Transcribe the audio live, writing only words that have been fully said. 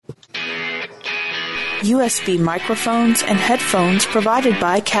USB microphones, and headphones provided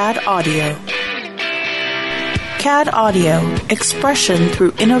by CAD Audio. CAD Audio, expression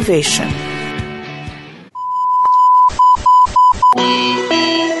through innovation. Do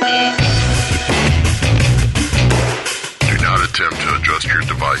not attempt to adjust your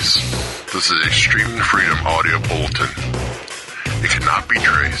device. This is Extreme Freedom Audio Bulletin. It cannot be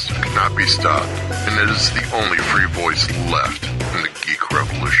traced, cannot be stopped, and it is the only free voice left in the geek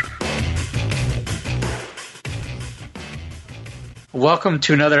revolution. Welcome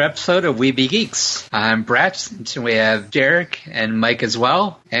to another episode of We Be Geeks. I'm Brett, and we have Derek and Mike as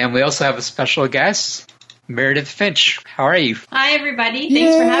well, and we also have a special guest, Meredith Finch. How are you? Hi, everybody.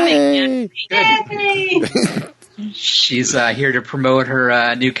 Thanks for having me. Yay! She's here to promote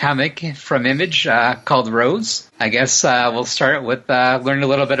her new comic from Image called Rose. I guess we'll start with learning a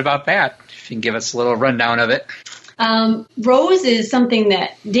little bit about that. If you can give us a little rundown of it. Rose is something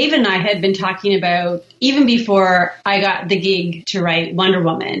that David and I had been talking about even before I got the gig to write Wonder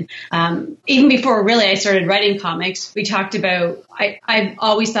Woman. Even before really I started writing comics, we talked about, I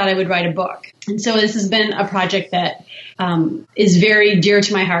always thought I would write a book. And so this has been a project that is very dear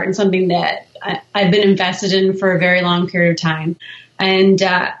to my heart and something that I've been invested in for a very long period of time. And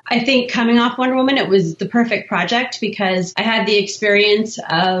I think coming off Wonder Woman, it was the perfect project because I had the experience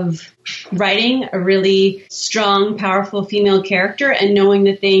of writing a really strong, powerful female character and knowing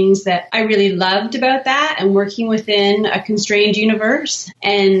the things that I really loved about that and working within a constrained universe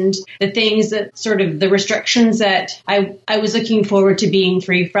and the things that sort of the restrictions that I was looking forward to being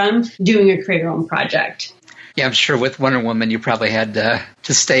free from doing a creator-owned project. Yeah, I'm sure with Wonder Woman, you probably had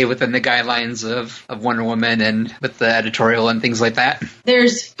to stay within the guidelines of Wonder Woman and with the editorial and things like that.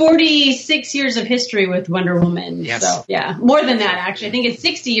 There's 46 years of history with Wonder Woman. Yes. So, yeah, more than that, actually. I think it's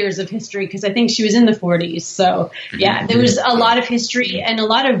 60 years of history because I think she was in the 40s. So, yeah, there was a lot of history and a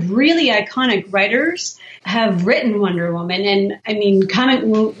lot of really iconic writers have written Wonder Woman. And, I mean,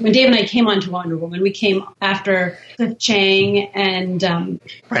 when Dave and I came on to Wonder Woman, we came after Cliff Chang and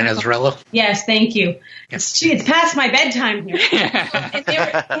Brian Azzarello. Yes, thank you. Yes. It's past my bedtime here. And they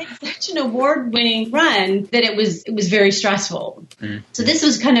had such an award-winning run that it was very stressful. Mm. So this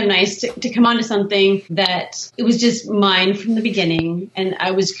was kind of nice to come onto something that it was just mine from the beginning, and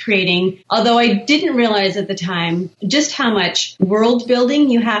I was creating. Although I didn't realize at the time just how much world building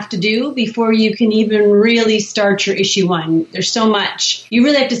you have to do before you can even really start your issue one. There's so much. You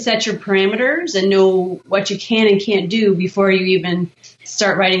really have to set your parameters and know what you can and can't do before you even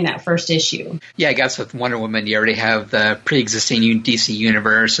start writing that first issue. Yeah, I guess with Wonder Woman, you already have the pre-existing DC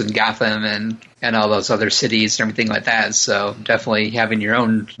universe and Gotham and all those other cities and everything like that. So definitely having your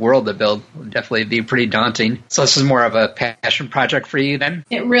own world to build would definitely be pretty daunting. So this is more of a passion project for you then?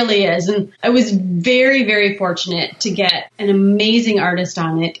 It really is. And I was very, very fortunate to get an amazing artist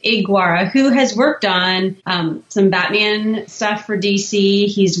on it, Iguara, who has worked on some Batman stuff for DC.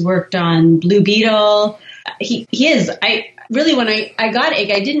 He's worked on Blue Beetle. He is. Really, when I got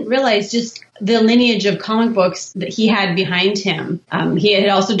Ig, I didn't realize just the lineage of comic books that he had behind him. He had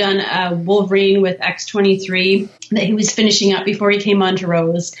also done Wolverine with X-23 that he was finishing up before he came on to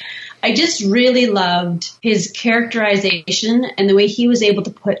Rose. I just really loved his characterization and the way he was able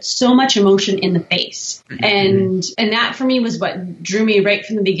to put so much emotion in the face. Mm-hmm. And that for me was what drew me right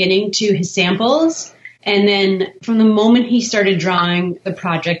from the beginning to his samples. And then from the moment he started drawing the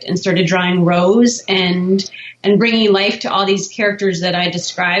project and started drawing Rose and bringing life to all these characters that I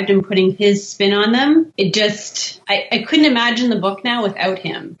described and putting his spin on them, it just, I couldn't imagine the book now without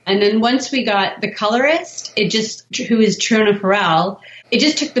him. And then once we got the colorist, who is Trona Farrell, it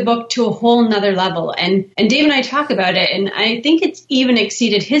just took the book to a whole nother level. And Dave and I talk about it, and I think it's even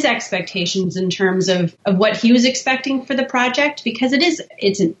exceeded his expectations in terms of what he was expecting for the project, because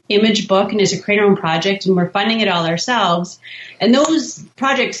it's an Image book and it's a creator-owned project, and we're funding it all ourselves. And those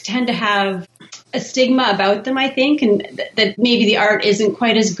projects tend to have a stigma about them, I think, and that maybe the art isn't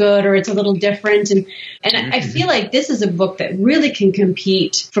quite as good or it's a little different. And I feel like this is a book that really can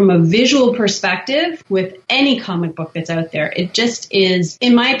compete from a visual perspective with any comic book that's out there. It just is,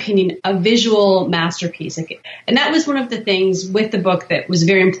 in my opinion, a visual masterpiece. And that was one of the things with the book that was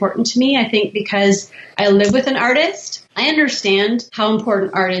very important to me, I think, because I live with an artist. I understand how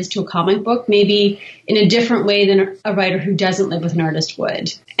important art is to a comic book, maybe in a different way than a writer who doesn't live with an artist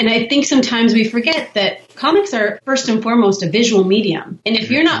would. And I think sometimes we forget that comics are first and foremost a visual medium. And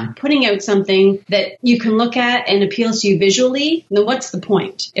if you're not putting out something that you can look at and appeals to you visually, then what's the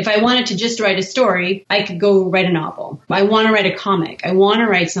point? If I wanted to just write a story, I could go write a novel. I want to write a comic. I want to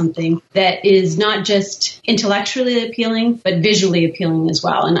write something that is not just intellectually appealing, but visually appealing as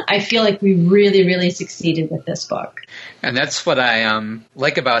well. And I feel like we really, really succeeded with this book. And that's what I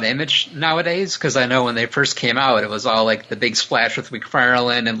like about Image nowadays, because I know when they first came out, it was all like the big splash with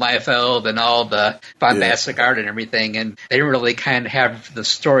McFarlane and Liefeld and all the bombastic art and everything, and they didn't really kind of have the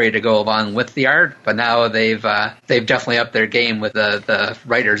story to go along with the art. But now they've definitely upped their game with the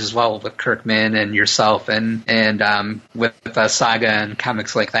writers as well, with Kirkman and yourself, and with Saga and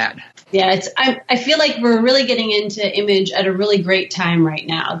comics like that. Yeah, I feel like we're really getting into Image at a really great time right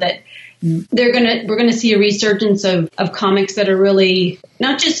now. That we're gonna see a resurgence of comics that are really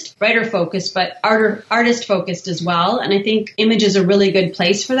not just writer focused but artist focused as well. And I think Image is a really good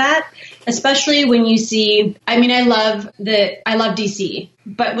place for that, especially when you see. I mean, I love DC,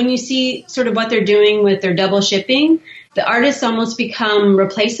 but when you see sort of what they're doing with their double shipping, the artists almost become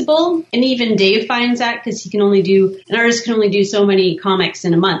replaceable. And even Dave finds that, because an artist can only do so many comics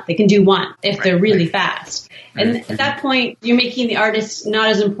in a month. They can do one if they're really fast. And at that point, you're making the artist not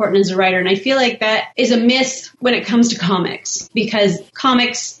as important as a writer. And I feel like that is a miss when it comes to comics, because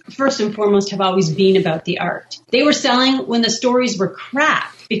comics, first and foremost, have always been about the art. They were selling when the stories were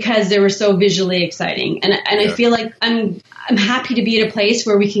crap because they were so visually exciting. And I feel like I'm happy to be at a place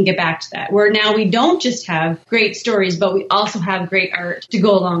where we can get back to that, where now we don't just have great stories, but we also have great art to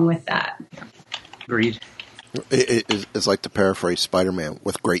go along with that. Agreed. It's like, to paraphrase Spider-Man,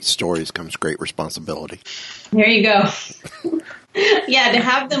 with great stories comes great responsibility. There you go. Yeah, to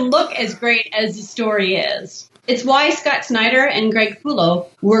have them look as great as the story is. It's why Scott Snyder and Greg Capullo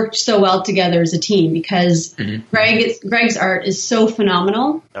worked so well together as a team, because Greg's art is so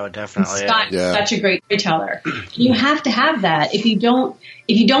phenomenal. Oh, definitely. Scott is such a great storyteller. You have to have that. If you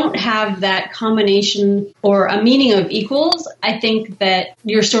don't have that combination or a meaning of equals, I think that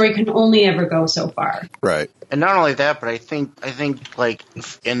your story can only ever go so far. Right. And not only that, but I think like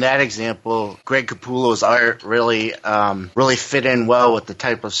in that example, Greg Capullo's art really fit in well with the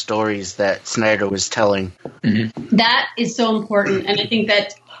type of stories that Snyder was telling. Mm-hmm. That is so important, and I think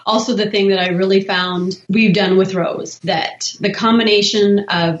that's also the thing that I really found we've done with Rose, that the combination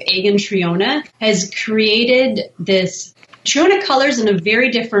of Egg and Triona has created this. Triona colors in a very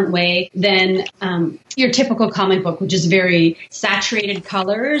different way than your typical comic book, which is very saturated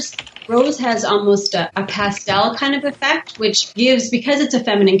colors. Rose has almost a pastel kind of effect, which gives, because it's a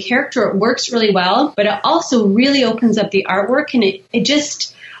feminine character, it works really well, but it also really opens up the artwork, and it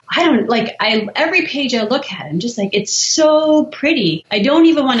just... every page I look at, I'm just like, it's so pretty. I don't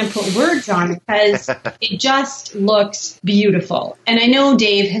even want to put words on it, because it just looks beautiful. And I know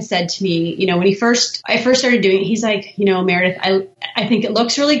Dave has said to me, when I first started doing it, he's like, Meredith, I think it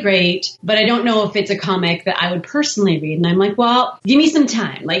looks really great, but I don't know if it's a comic that I would personally read. And I'm like, well, give me some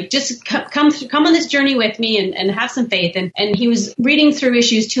time. Like, just come on this journey with me and have some faith. And he was reading through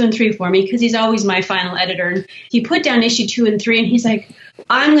issues 2 and 3 for me, because he's always my final editor. And he put down issue 2 and 3, and he's like,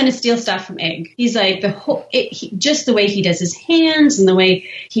 I'm going to steal stuff from Egg. He's like, just the way he does his hands and the way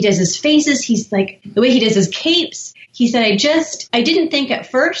he does his faces. He's like, the way he does his capes. He said, I didn't think at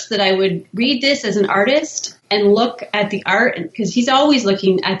first that I would read this as an artist and look at the art, because he's always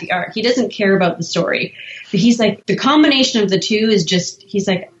looking at the art. He doesn't care about the story. But he's like, the combination of the two is just, he's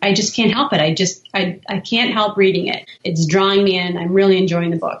like, I just can't help it. I can't help reading it. It's drawing me in. I'm really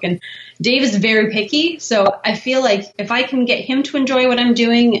enjoying the book. And Dave is very picky, so I feel like if I can get him to enjoy what I'm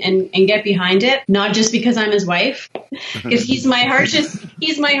doing and get behind it, not just because I'm his wife, because he's my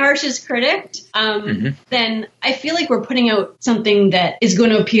harshest critic, then I feel like we're putting out something that is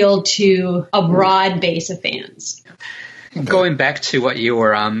going to appeal to a broad base of fans. Going back to what you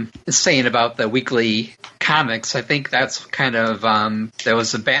were saying about the weekly comics, I think that's kind of there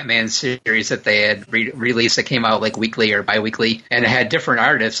was a Batman series that they had released that came out like weekly or bi-weekly, and it had different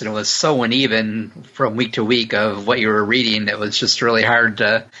artists, and it was so uneven from week to week of what you were reading. It was just really hard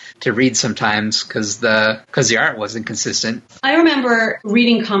to read sometimes because the art wasn't consistent. I remember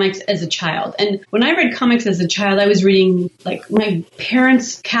reading comics as a child, and when I read comics as a child, I was reading like my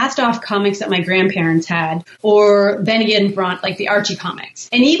parents' cast-off comics that my grandparents had, or then again like the Archie comics.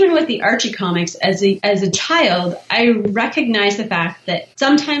 And even with the Archie comics, as a child, I recognized the fact that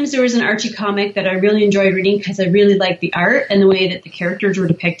sometimes there was an Archie comic that I really enjoyed reading because I really liked the art and the way that the characters were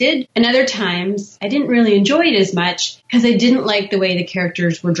depicted. And other times, I didn't really enjoy it as much because I didn't like the way the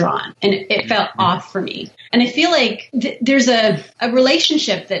characters were drawn. And it felt off for me. And I feel like there's a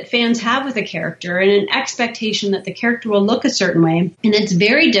relationship that fans have with a character and an expectation that the character will look a certain way. And it's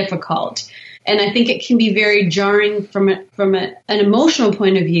very difficult And I think it can be very jarring from an emotional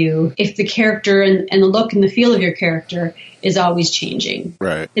point of view if the character and the look and the feel of your character is always changing.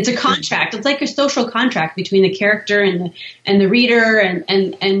 Right. It's a contract. It's like a social contract between the character and the reader, and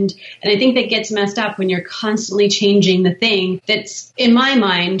I think that gets messed up when you're constantly changing the thing that's, in my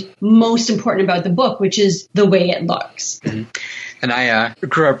mind, most important about the book, which is the way it looks. Mm-hmm. And I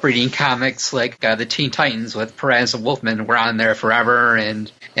grew up reading comics like the Teen Titans with Perez and Wolfman were on there forever,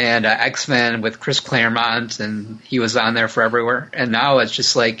 and X-Men with Chris Claremont, and he was on there for everywhere. And now it's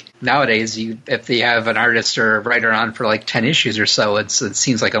just like nowadays, if they have an artist or a writer on for like 10 issues or so, it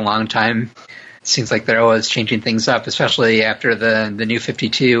seems like a long time. It seems like they're always changing things up, especially after the New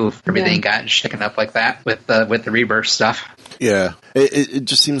 52, everything got shaken up like that with the Rebirth stuff. Yeah, it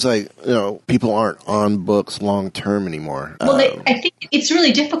just seems like people aren't on books long term anymore. Well, I think it's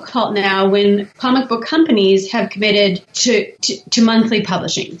really difficult now when comic book companies have committed to monthly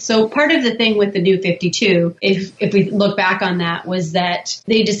publishing. So part of the thing with the New 52, if we look back on that, was that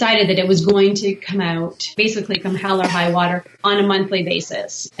they decided that it was going to come out basically come hell or high water on a monthly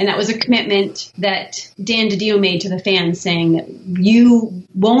basis, and that was a commitment that Dan DiDio made to the fans, saying that you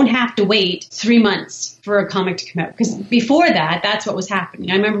won't have to wait 3 months for a comic to come out. Because before that, that's what was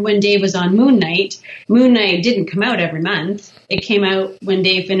happening. I remember when Dave was on Moon Knight didn't come out every month. It came out when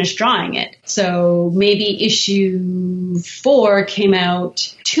Dave finished drawing it. So maybe issue 4 came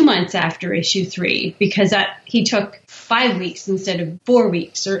out 2 months after issue 3, because he took 5 weeks instead of 4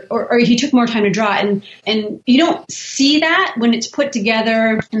 weeks, or he took more time to draw. And you don't see that when it's put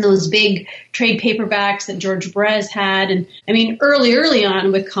together in those big trade paperbacks that George Perez had. And I mean, early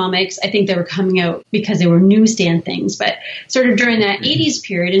on with comics, I think they were coming out because they were newsstand things. But sort of during that 80s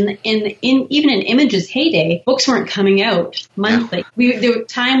period, even in Image's heyday, books weren't coming out monthly. The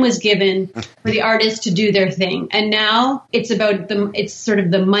time was given for the artists to do their thing. And now it's sort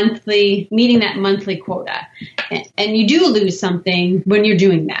of the monthly, meeting that monthly quota. And you do lose something when you're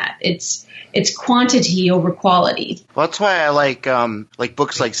doing that. It's quantity over quality. Well, that's why I like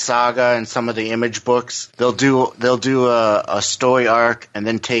books like Saga and some of the Image books. They'll do a story arc and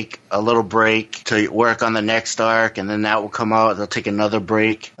then take a little break to work on the next arc, and then that will come out. They'll take another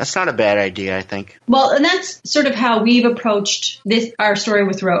break. That's not a bad idea, I think. Well, and that's sort of how we've approached our story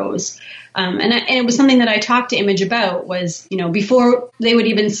with Rose. And it was something that I talked to Image about was, before they would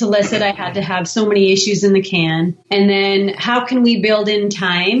even solicit, I had to have so many issues in the can. And then how can we build in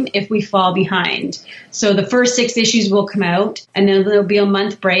time if we fall behind? So the first 6 issues will come out, and then there'll be a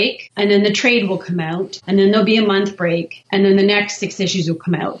month break, and then the trade will come out, and then there'll be a month break, and then the next 6 issues will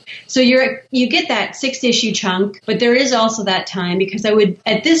come out. So you get that 6-issue chunk, but there is also that time, because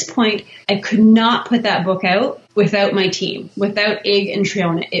at this point, I could not put that book out without my team, without Ig and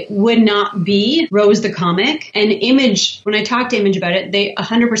Triona. It would not be Rose the comic. And Image, when I talked to Image about it, they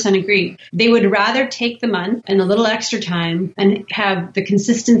 100% agreed. They would rather take the month and a little extra time and have the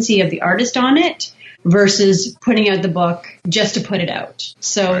consistency of the artist on it versus putting out the book just to put it out.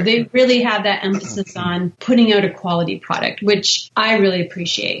 So they really have that emphasis on putting out a quality product, which I really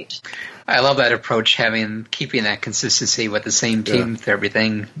appreciate. I love that approach, keeping that consistency with the same team with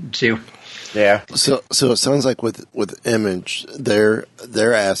everything too. Yeah. So it sounds like with Image, they're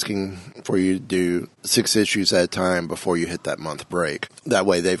asking for you to do 6 issues at a time before you hit that month break. That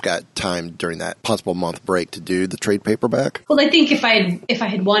way, they've got time during that possible month break to do the trade paperback. Well, I think if I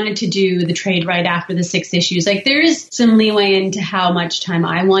had wanted to do the trade right after the 6 issues, like there is some leeway into how much time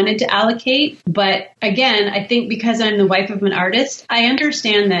I wanted to allocate. But again, I think because I'm the wife of an artist, I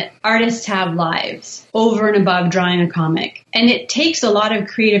understand that artists have lives over and above drawing a comic, and it takes a lot of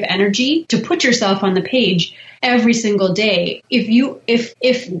creative energy to put yourself on the page every single day.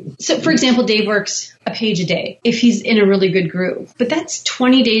 So for example, Dave works a page a day if he's in a really good groove, but that's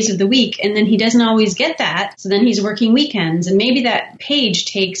 20 days of the week, and then he doesn't always get that. So then he's working weekends, and maybe that page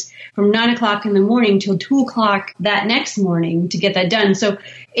takes from 9 o'clock in the morning till 2 o'clock that next morning to get that done. So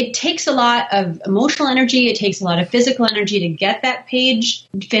it takes a lot of emotional energy. It takes a lot of physical energy to get that page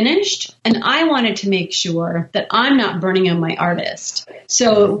finished. And I wanted to make sure that I'm not burning out my artist.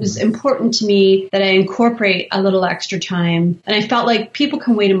 So it was important to me that I incorporate a little extra time. And I felt like people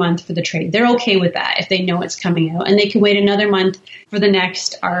can wait a month for the trade. They're okay with that if they know it's coming out. And they can wait another month for the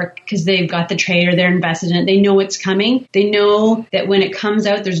next arc because they've got the trade or they're invested in it. They know it's coming. They know that when it comes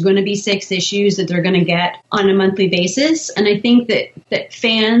out, there's going to be 6 issues that they're going to get on a monthly basis. And I think that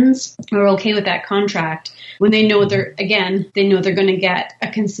fans are okay with that contract when they know they're going to get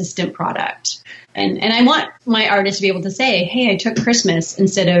a consistent product. And I want my artist to be able to say, hey, I took Christmas,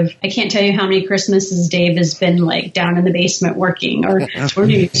 instead of, I can't tell you how many Christmases Dave has been like down in the basement working or do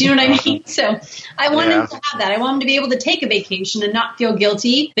you know what I mean? So I want him to have that. I want him to be able to take a vacation and not feel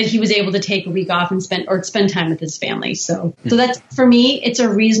guilty that he was able to take a week off and spend time with his family. So that's, for me, it's a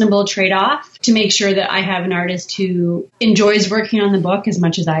reasonable trade-off to make sure that I have an artist who enjoys working on the book as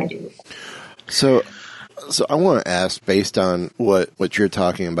much as I do. So I want to ask, based on what you're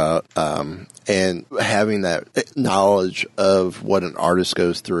talking about, and having that knowledge of what an artist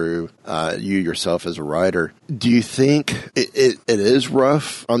goes through, you yourself as a writer, do you think it is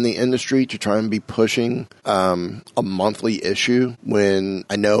rough on the industry to try and be pushing a monthly issue, when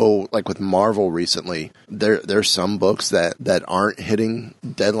I know, like with Marvel recently, there's some books that aren't hitting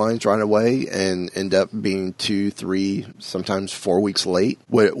deadlines right away and end up being 2, 3, sometimes 4 weeks late?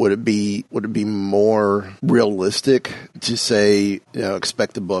 Would it be more realistic to say,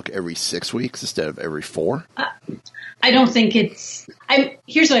 expect the book every 6 weeks instead of every 4? I don't think here's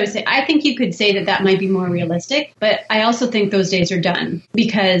what I would say. I think you could say that might be more realistic, but I also think those days are done,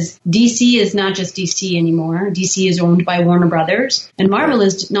 because DC is not just DC anymore. DC is owned by Warner Brothers, and Marvel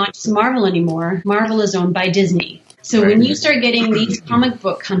is not just Marvel anymore. Marvel is owned by Disney. So when you start getting these comic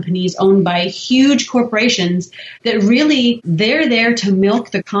book companies owned by huge corporations that really, they're there to milk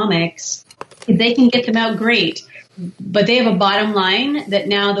the comics, if they can get them out, great. But they have a bottom line that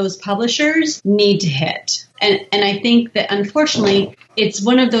now those publishers need to hit. And I think that, unfortunately, it's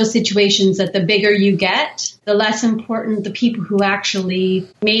one of those situations that the bigger you get, the less important the people who actually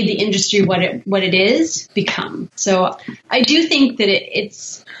made the industry what it is become. So I do think that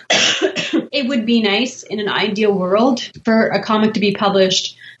it's it would be nice in an ideal world for a comic to be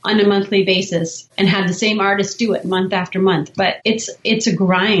published on a monthly basis and have the same artist do it month after month. But it's a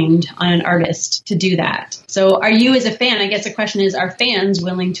grind on an artist to do that. So are you, as a fan, I guess the question is, are fans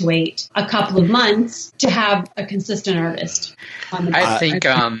willing to wait a couple of months to have a consistent artist on the I think,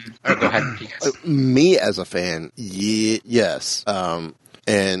 go ahead. Me as a fan, yes.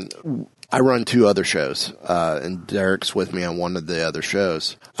 And I run 2 other shows, and Derek's with me on one of the other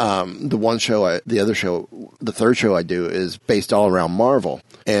shows. The third show I do is based all around Marvel.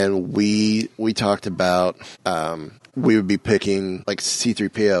 And we talked about, we would be picking like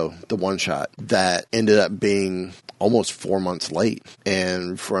C-3PO, the one shot that ended up being almost 4 months late.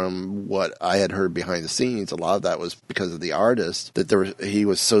 And from what I had heard behind the scenes, a lot of that was because of the artist, that he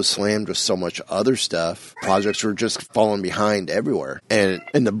was so slammed with so much other stuff. Projects were just falling behind everywhere. And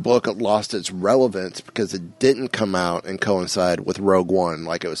the book lost its relevance because it didn't come out and coincide with Rogue One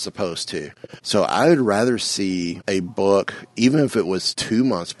like it was supposed to. So I would rather see a book, even if it was 2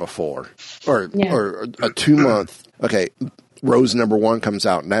 months before, or a 2 month, okay, Rose number 1 comes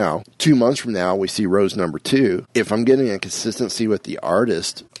out now. 2 months from now, we see Rose number 2. If I'm getting a consistency with the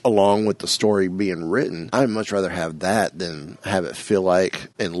artist along with the story being written, I'd much rather have that than have it feel like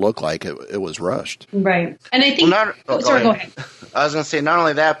and look like it was rushed. Right. And I think... go ahead. I was going to say, not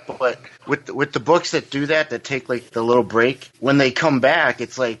only that, but with the books that do that take like the little break, when they come back,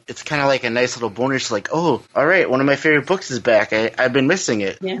 it's kind of like a nice little bonus, like, oh, all right, one of my favorite books is back. I've been missing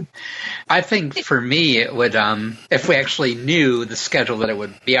it. Yeah. I think for me, it would, if we actually knew the schedule that it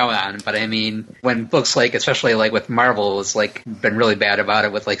would be out on, but I mean, when books especially like with Marvel, has been really bad about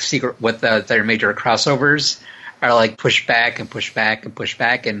it with their major crossovers, are pushed back and pushed back and pushed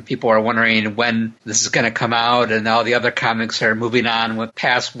back, and people are wondering when this is going to come out, and all the other comics are moving on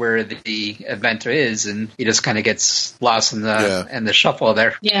past where the event is, and he just kind of gets lost in the shuffle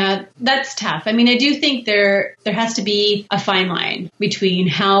there. Yeah, that's tough. I mean, I do think there has to be a fine line between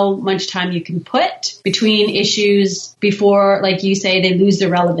how much time you can put between issues before, like you say, they lose their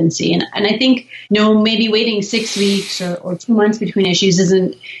relevancy. And I think, maybe waiting 6 weeks or 2 months between issues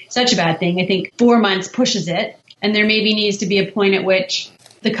isn't such a bad thing. I think 4 months pushes it. And there maybe needs to be a point at which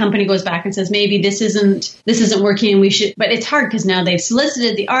the company goes back and says, maybe this isn't working, and we should. But it's hard because now they've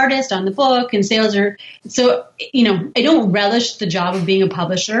solicited the artist on the book, and sales are. So, I don't relish the job of being a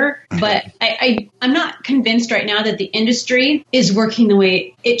publisher, but I'm not convinced right now that the industry is working the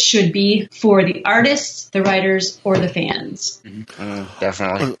way it should be for the artists, the writers, or the fans.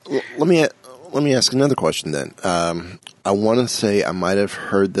 Definitely. Let me ask another question then. I want to say I might have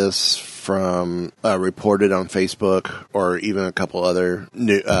heard this from reported on Facebook or even a couple other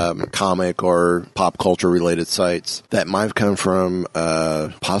new, comic or pop culture related sites that might have come from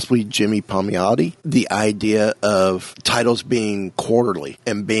possibly Jimmy Palmiotti. The idea of titles being quarterly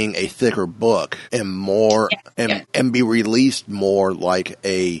and being a thicker book and more and be released more like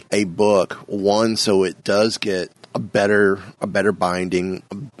a book, one, so it does get a better binding,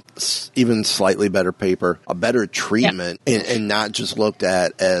 even slightly better paper, a better treatment, and not just looked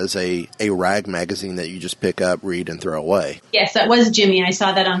at as a rag magazine that you just pick up, read, and throw away. Yes, that was Jimmy. I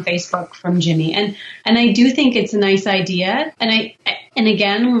saw that on Facebook from Jimmy. And I do think it's a nice idea. And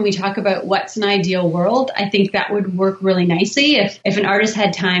again, when we talk about what's an ideal world, I think that would work really nicely if an artist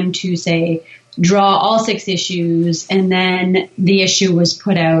had time to, say, draw all 6 issues, and then the issue was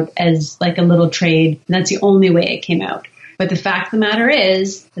put out as like a little trade. And that's the only way it came out. But the fact of the matter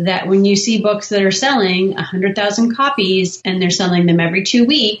is that when you see books that are selling 100,000 copies and they're selling them every 2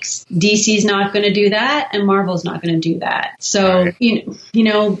 weeks, DC's not going to do that and Marvel's not going to do that. So,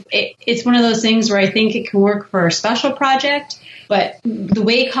 it's one of those things where I think it can work for a special project. But the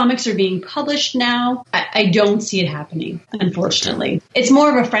way comics are being published now, I don't see it happening, unfortunately. It's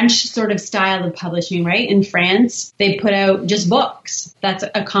more of a French sort of style of publishing, right? In France, they put out just books. That's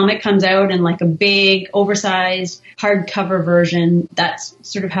a comic comes out in like a big, oversized, hardcover version. That's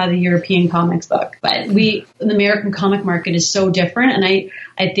sort of how the European comics look. But the American comic market is so different, and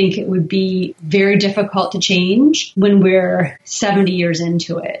I think it would be very difficult to change when we're 70 years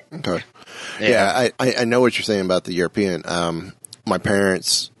into it. Okay. Yeah, I know what you're saying about the European. My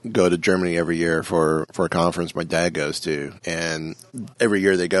parents go to Germany every year for a conference my dad goes to, and every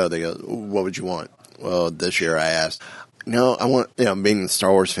year they go, what would you want? Well, this year I asked, I want, being the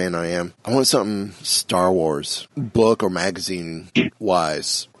Star Wars fan I want something Star Wars, book or magazine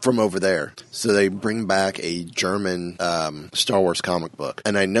wise, from over there. So they bring back a German Star Wars comic book.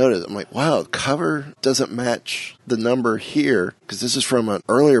 And I noticed, I'm like, wow, the cover doesn't match the number here, because this is from an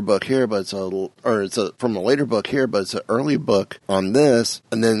earlier book here, but it's from a later book here, but it's an early book on this.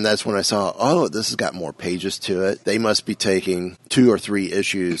 And then that's when I saw, this has got more pages to it. They must be taking 2 or 3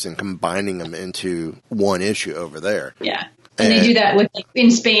 issues and combining them into one issue over there. Yeah. And they do that with,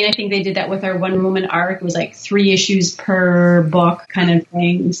 in Spain, I think they did that with our Wonder Woman arc. It was like 3 issues per book kind of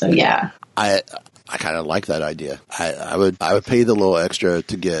thing. So, yeah. I kind of like that idea. I would pay the little extra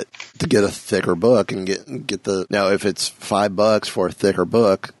to get a thicker book and get the, now if it's $5 for a thicker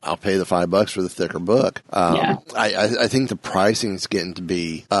book, I'll pay the $5 for the thicker book. I think the pricing is getting to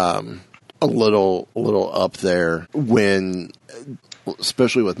be a little up there when,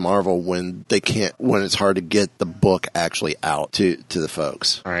 especially with Marvel, when it's hard to get the book actually out to the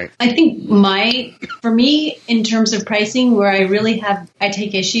folks. All right. I think for me, in terms of pricing, where I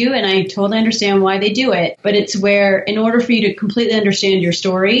take issue, and I totally understand why they do it, but it's where, in order for you to completely understand your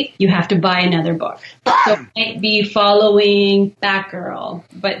story, you have to buy another book. So it might be following Batgirl,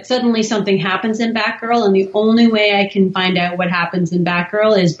 but suddenly something happens in Batgirl, and the only way I can find out what happens in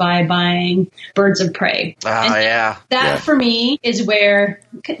Batgirl is by buying Birds of Prey. That for me is where,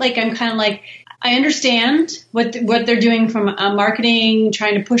 I'm kind of like, I understand what they're doing from a marketing,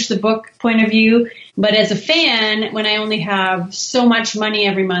 trying to push the book point of view. But as a fan, when I only have so much money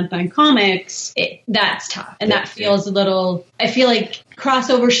every month on comics, that's tough. And that feels a little, I feel like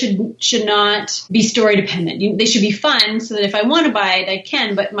crossover should not be story dependent. They should be fun so that if I want to buy it, I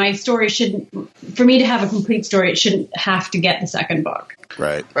can. But my story for me to have a complete story, it shouldn't have to get the second book.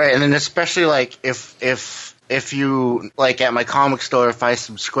 Right. Right. And then especially if you, at my comic store, if I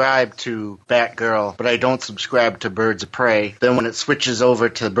subscribe to Batgirl, but I don't subscribe to Birds of Prey, then when it switches over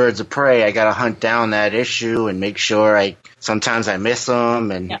to Birds of Prey, I got to hunt down that issue and make sure sometimes I miss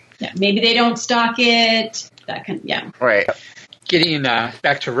them. And yeah. Maybe they don't stock it. That can, yeah. Right. Getting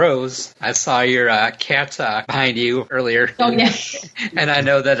back to Rose, I saw your cat behind you earlier. Oh, yeah. And I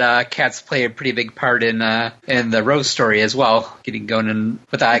know that cats play a pretty big part in the Rose story as well, getting going in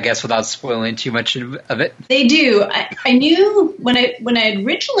with that, I guess, without spoiling too much of it. They do. I knew when I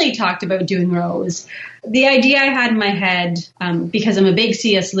originally talked about doing Rose, the idea I had in my head, because I'm a big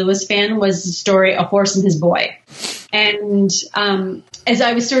C.S. Lewis fan, was the story A Horse and His Boy. And as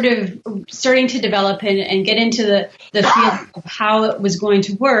I was sort of starting to develop and get into the field of how it was going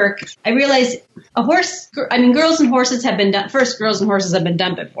to work, I realized girls and horses have been done. First, girls and horses have been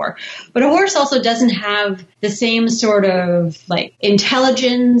done before. But a horse also doesn't have the same sort of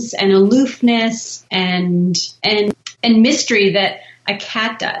intelligence and aloofness and mystery that a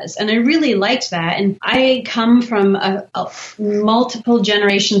cat does. And I really liked that. And I come from multiple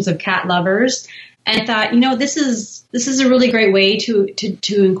generations of cat lovers. And I thought, this is a really great way to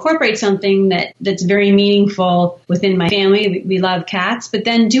incorporate something that's very meaningful within my family. We love cats, but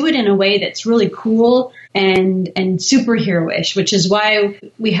then do it in a way that's really cool and superhero-ish, which is why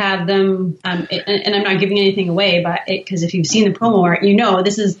we have them. And I'm not giving anything away, but because if you've seen the promo art, you know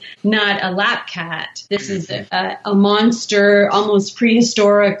this is not a lap cat. This is a monster, almost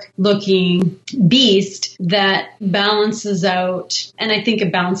prehistoric-looking beast that balances out, and I think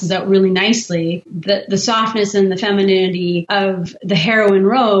it balances out really nicely the softness and the femininity of the heroine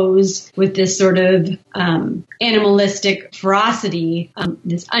Rose with this sort of animalistic ferocity,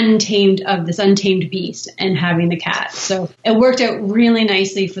 this untamed beast, and having the cat. So it worked out really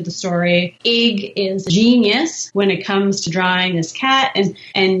nicely for the story. Ig is a genius when it comes to drawing this cat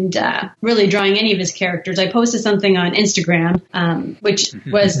and really drawing any of his characters. I posted something on Instagram, which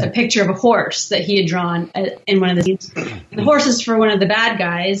was a picture of a horse that he had drawn in one of the scenes. And the horse is for one of the bad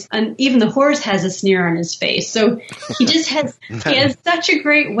guys, and even the horse has a sneer on his face. So he just has such a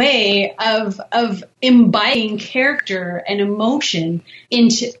great way of imbibing character and emotion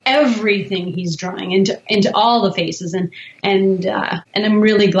into everything he's drawing, into all the faces, and I'm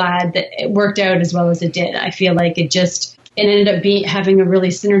really glad that it worked out as well as it did. I feel like it ended up having a really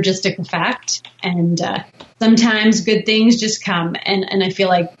synergistic effect, and sometimes good things just come, and I feel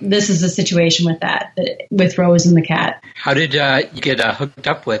like this is a situation with Rose and the cat. How did you get hooked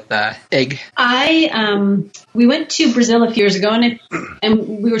up with Ig? We went to Brazil a few years ago, and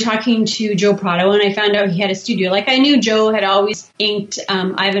we were talking to Joe Prado, and I found out he had a studio. Like, I knew Joe had always inked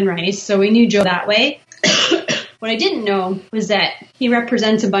Ivan Rice, so we knew Joe that way. What I didn't know was that he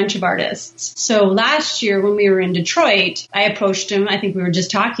represents a bunch of artists. So last year when we were in Detroit, I approached him. I think we were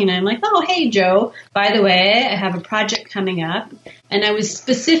just talking, and I'm like, oh, hey, Joe, by the way, I have a project coming up. And I was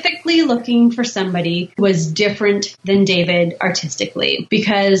specifically looking for somebody who was different than David artistically,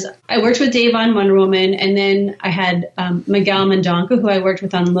 because I worked with Dave on Wonder Woman, and then I had Miguel Mendonca, who I worked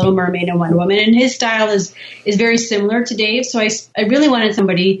with on Little Mermaid and Wonder Woman, and his style is very similar to Dave. So I really wanted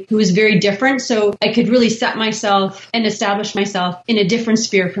somebody who was very different, so I could really set myself and establish myself in a different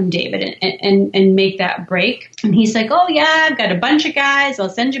sphere from David and make that break. And he's like, oh yeah, I've got a bunch of guys. I'll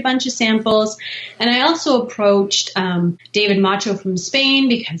send you a bunch of samples. And I also approached David Macho from Spain,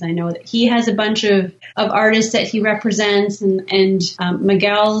 because I know that he has a bunch of artists that he represents, and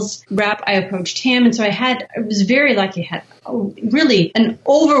Miguel's rep, I approached him, and so I was very lucky. I had really an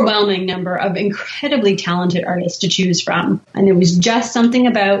overwhelming number of incredibly talented artists to choose from, and there was just something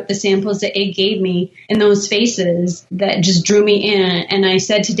about the samples that Ig gave me in those faces that just drew me in, and I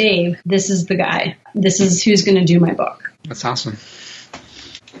said to Dave, this is the guy. This is who's going to do my book. That's awesome.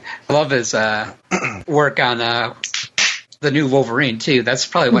 I love his work on the new Wolverine, too. That's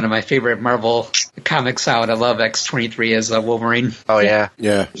probably one of my favorite Marvel comics out. I love X-23 as Wolverine. Oh, yeah.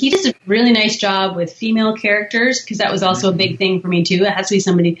 Yeah. He does a really nice job with female characters, because that was also a big thing for me, too. It has to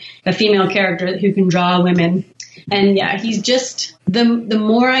be a female character who can draw women. And yeah, he's just, the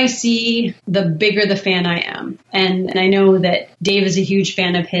more I see, the bigger the fan I am. And I know that Dave is a huge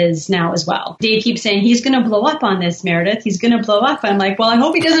fan of his now as well. Dave keeps saying, he's going to blow up on this, Meredith. He's going to blow up. I'm like, well, I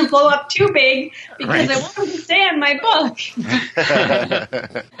hope he doesn't blow up too big, because I want him to stay on my book.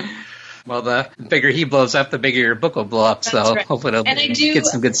 Well, the bigger he blows up, the bigger your book will blow up. So hopefully it'll get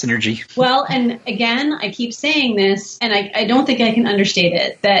some good synergy. Well, and again, I keep saying this, and I don't think I can understate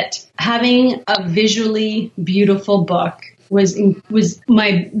it, that having a visually beautiful book was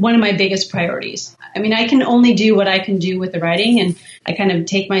one of my biggest priorities. I mean, I can only do what I can do with the writing, and I kind of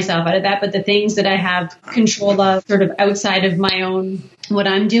take myself out of that. But the things that I have control of, sort of outside of my own, what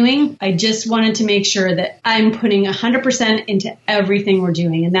I'm doing, I just wanted to make sure that I'm putting 100% into everything we're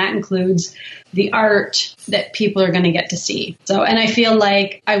doing. And that includes the art that people are going to get to see. So, and I feel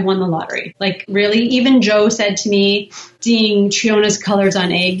like I won the lottery. Like, really, even Joe said to me, seeing Triona's colors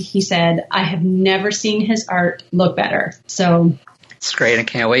on Ig, he said, I have never seen his art look better. So it's great. I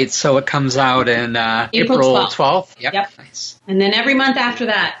can't wait. So it comes out in April 12th. Yep. Nice. And then every month after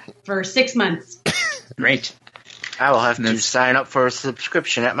that for 6 months. Great. I will have to sign up for a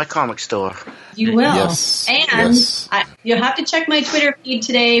subscription at my comic store. You will. Yes. And Yes. You'll have to check my Twitter feed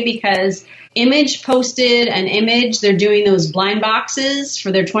today, because Image posted an image. They're doing those blind boxes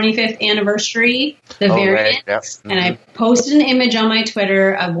for their 25th anniversary, the variant. Right. Yep. And I posted an image on my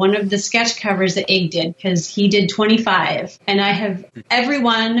Twitter of one of the sketch covers that Ig did, because he did 25. And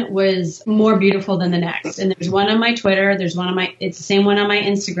everyone was more beautiful than the next. And there's one on my Twitter. It's the same one on my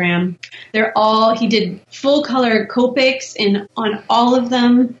Instagram. He did full color Copics on all of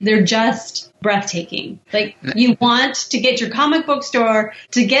them. They're just breathtaking. Like, you want to get your comic book store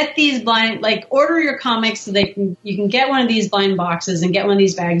to get these blind, like, order your comics so you can get one of these blind boxes and get one of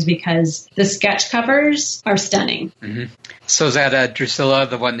these bags because the sketch covers are stunning. Mm-hmm. So is that Drusilla,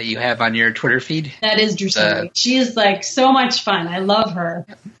 the one that you have on your Twitter feed? That is Drusilla. She is like so much fun. I love her.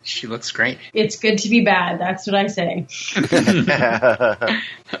 She looks great. It's good to be bad. That's what I say.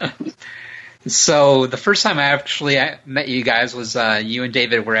 So the first time I met you guys was you and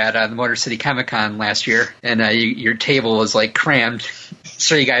David were at the Motor City Comic Con last year, and your table was like crammed.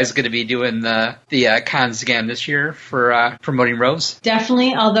 So you guys going to be doing the cons again this year for promoting Rose?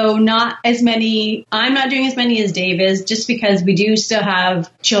 Definitely, although not as many. I'm not doing as many as Dave is, just because we do still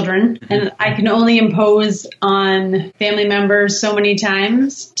have children, and I can only impose on family members so many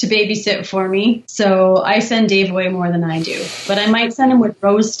times to babysit for me. So I send Dave away more than I do, but I might send him with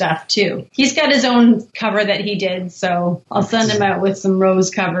Rose stuff too. He's got his own cover that he did, so I'll send him out with some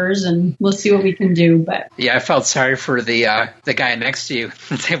Rose covers, and we'll see what we can do. But yeah, I felt sorry for the guy next to you,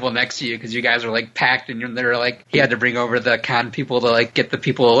 the table next to you, because you guys were like packed, and they're like he had to bring over the con people to like get the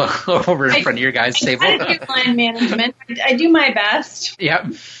people over in front of your guys' table. I do line management. I do my best. Yep.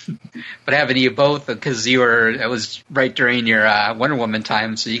 But having you both, because it was right during your Wonder Woman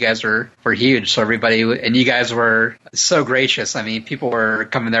time, so you guys were huge. So everybody, and you guys were so gracious. I mean, people were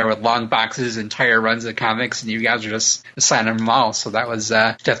coming there with long boxes, entire runs of comics, and you guys were just signing them all. So that was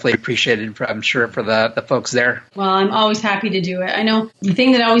definitely appreciated, I'm sure, for the folks there. Well, I'm always happy to do it. I know the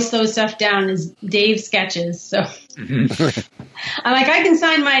thing that always slows stuff down is Dave's sketches. So I'm like, I can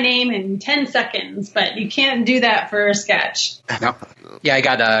sign my name in 10 seconds, but you can't do that for a sketch. No. Yeah, I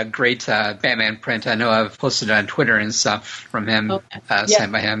got a great Batman print. I know I've posted it on Twitter and stuff from him,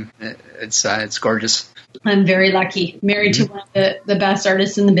 signed by him. It's gorgeous. I'm very lucky. Married to one of the best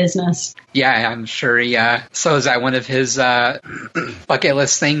artists in the business. Yeah, I'm sure he. So is that one of his bucket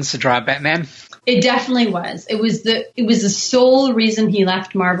list things to draw Batman? It definitely was. It was the sole reason he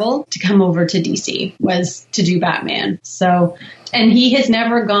left Marvel to come over to DC was to do Batman. So, and he has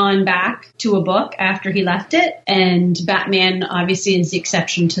never gone back to a book after he left it. And Batman obviously is the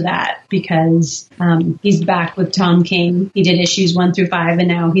exception to that because he's back with Tom King. He did issues 1 through 5, and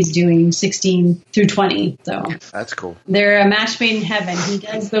now he's doing 16 through 20. So that's cool. They're a match made in heaven. He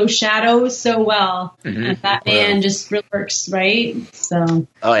does those shadows so well, and Batman just really works, right? So.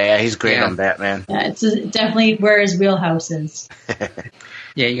 Oh yeah, he's great on Batman. Yeah, it's definitely where his wheelhouse is.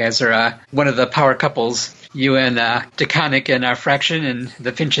 Yeah, you guys are one of the power couples. You and DeConnick and Fraction and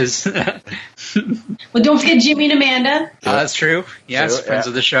the Finches. Well, don't forget Jimmy and Amanda. Oh, that's true. Yes, true, friends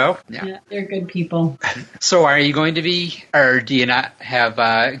of the show. Yeah, they're good people. So are you going to be, or do you not have,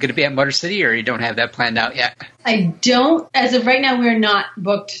 going to be at Motor City, or you don't have that planned out yet? I don't. As of right now, we're not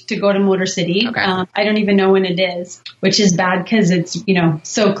booked to go to Motor City. Okay. I don't even know when it is, which is bad because it's,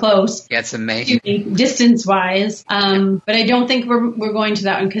 so close. Yeah, it's in May. Distance-wise. But I don't think we're going to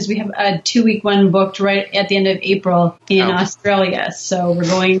that one because we have a 2-week one booked right at the end of April in Australia. So we're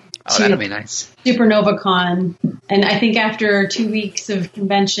going to that'll be nice. Supernova Con. And I think after 2 weeks of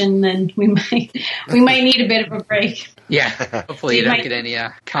convention, then we might need a bit of a break. Yeah, hopefully you don't get any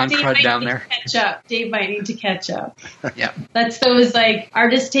con crud down there. Dave might need to catch up. Yeah. That's those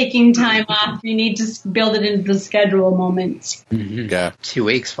artists taking time off. You need to build it into the schedule moments. Mm-hmm. Yeah. 2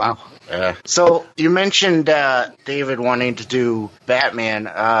 weeks, wow. So you mentioned David wanting to do Batman.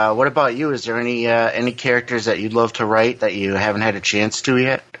 What about you? Is there any characters that you'd love to write that you haven't had a chance to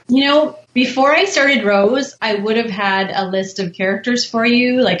yet? Before I started Rose, I would have had a list of characters for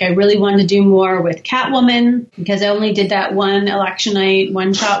you. I really wanted to do more with Catwoman because I only did that one election night,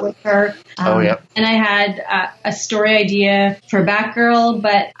 one shot with her. And I had a story idea for Batgirl,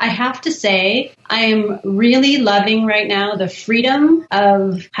 but I have to say I am really loving right now the freedom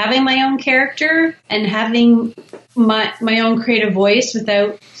of having my own character and having my own creative voice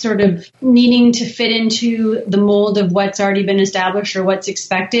without sort of needing to fit into the mold of what's already been established or what's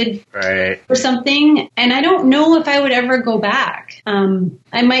expected for something. And I don't know if I would ever go back.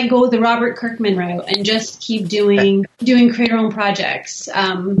 I might go the Robert Kirkman route and just keep doing create our own projects.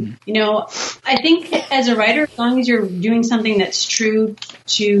 I think as a writer, as long as you're doing something that's true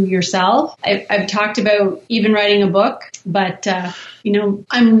to yourself, I've talked about even writing a book, but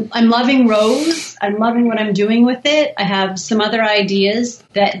I'm loving Rose. I'm loving what I'm doing with it. I have some other ideas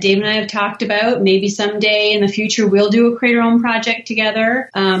that Dave and I have talked about. Maybe someday in the future we'll do a create our own project together.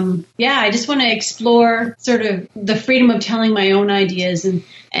 I just want to explore sort of the freedom of telling my own ideas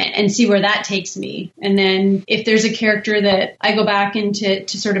and see where that takes me. And then if there's a character that I go back into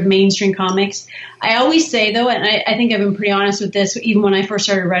sort of mainstream comics, I always say, though, and I think I've been pretty honest with this, even when I first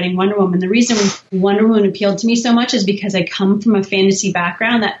started writing Wonder Woman, the reason Wonder Woman appealed to me so much is because I come from a fantasy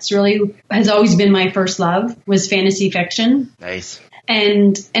background. That's really has always been my first love, was fantasy fiction. Nice.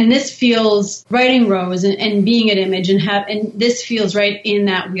 And this feels, writing Rose and being at Image and this feels right in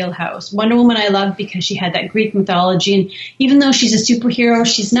that wheelhouse. Wonder Woman I love because she had that Greek mythology, and even though she's a superhero,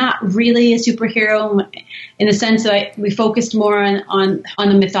 she's not really a superhero in the sense that we focused more on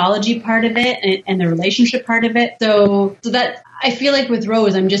the mythology part of it and the relationship part of it. So that I feel like with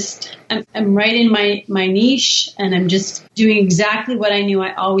Rose, I'm right in my niche, and I'm just doing exactly what I knew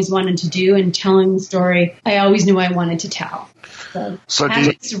I always wanted to do and telling the story I always knew I wanted to tell. So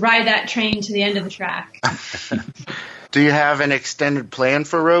just ride that train to the end of the track. Do you have an extended plan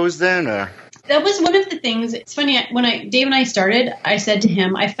for Rose then, or? That was one of the things. It's funny, when Dave and I started, I said to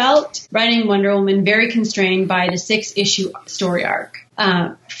him, I felt writing Wonder Woman very constrained by the 6-issue story arc.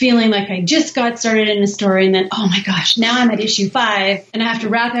 Feeling like I just got started in a story and then, oh my gosh, now I'm at issue 5 and I have to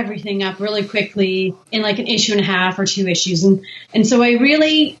wrap everything up really quickly in like an issue and a half or 2 issues. And so I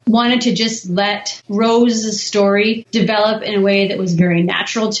really wanted to just let Rose's story develop in a way that was very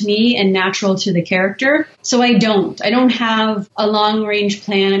natural to me and natural to the character. So I don't have a long range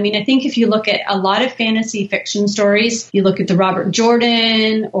plan. I mean, I think if you look at a lot of fantasy fiction stories, you look at the Robert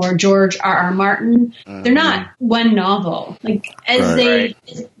Jordan or George R.R. Martin, they're not one novel. Like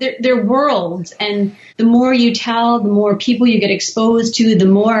they're worlds, and the more you tell, the more people you get exposed to, the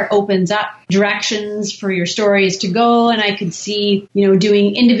more it opens up directions for your stories to go. And I could see,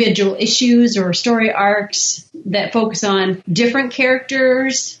 doing individual issues or story arcs that focus on different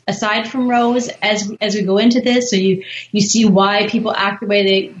characters aside from Rose as we go into this. So you see why people act the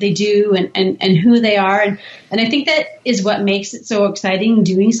way they do and who they are. And I think that is what makes it so exciting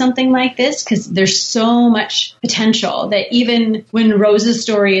doing something like this, because there's so much potential that even when Rose's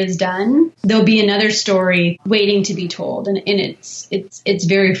story is done, there'll be another story waiting to be told. And it's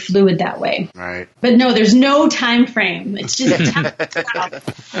very fluid that way. Right. But no, there's no time frame. It's just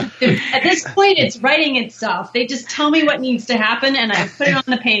at this point, it's writing itself. They just tell me what needs to happen, and I put it on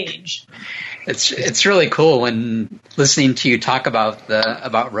the page. It's really cool when listening to you talk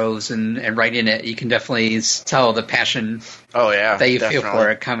about Rose and writing it. You can definitely tell the passion that you feel for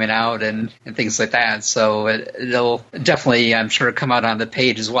it coming out and things like that. So it'll definitely, I'm sure, come out on the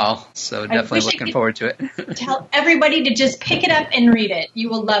page as well. So definitely looking forward to it. Tell everybody to just pick it up and read it. You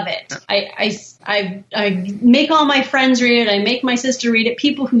will love it. I make all my friends read it. I make my sister read it.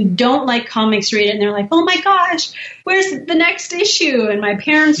 People who don't like comics read it, and they're like, oh my gosh, where's the next issue? And my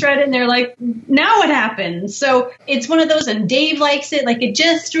parents read it, and they're like, now what happens? So it's one of those, and Dave likes it. Like, it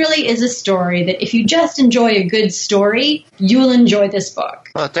just really is a story that if you just enjoy a good story, you'll enjoy this book.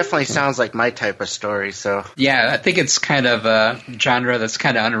 Well, it definitely sounds like my type of story, so. Yeah, I think it's kind of a genre that's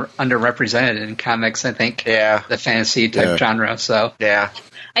kind of underrepresented in comics, I think. Yeah. The fantasy type genre, so. Yeah.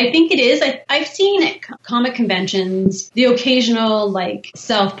 I think it is. I've seen at comic conventions the occasional,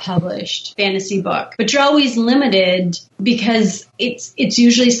 self-published fantasy book, but you're always limited because it's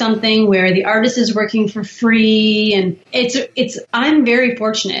usually something where the artist is working for free, and I'm very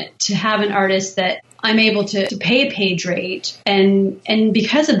fortunate to have an artist that I'm able to pay a page rate, and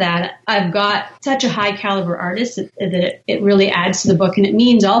because of that, I've got such a high caliber artist that it really adds to the book, and it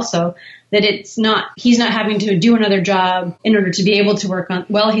means also that he's not having to do another job in order to be able to work on,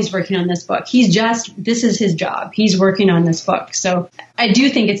 he's working on this book. This is his job. He's working on this book. So I do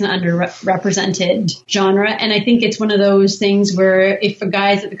think it's an underrepresented genre. And I think it's one of those things where if a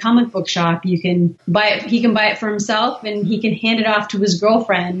guy's at the comic book shop, he can buy it for himself, and he can hand it off to his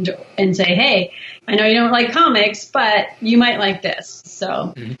girlfriend and say, hey, I know you don't like comics, but you might like this.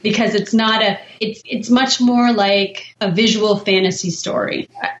 So, because it's much more like a visual fantasy story.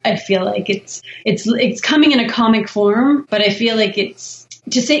 I feel like it's coming in a comic form, but I feel like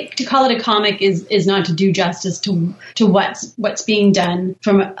to call it a comic is not to do justice to what's being done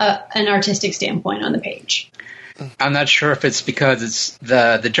from an artistic standpoint on the page. I'm not sure if it's because it's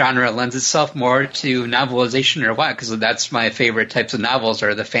the genre lends itself more to novelization or what, because that's my favorite types of novels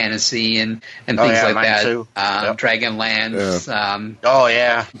are the fantasy and things like that. Too. Yep. Dragonlance,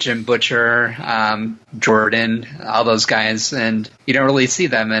 Jim Butcher, Jordan, all those guys, and you don't really see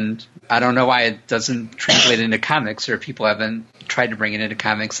them. And I don't know why it doesn't translate into comics, or people haven't tried to bring it into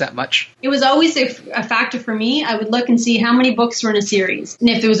comics that much. It was always a factor for me. I would look and see how many books were in a series. And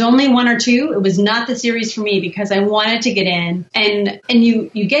if there was only one or two, it was not the series for me because I wanted to get in. And you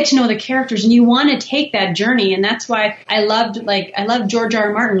get to know the characters and you want to take that journey. And that's why I loved George R.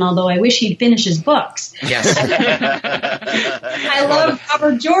 R. Martin, although I wish he'd finish his books. Yes. I love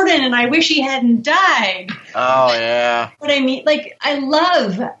Robert Jordan and I wish he hadn't died. Oh, yeah. What I mean, like, I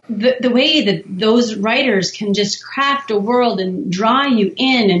love the way that those writers can just craft a world and draw you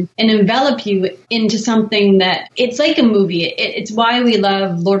in and envelop you into something that it's like a movie. It's why we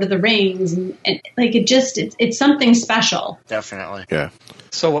love Lord of the Rings, and like it's something special. Definitely. Yeah.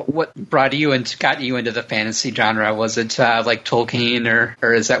 So what got you into the fantasy genre? Was it like Tolkien, or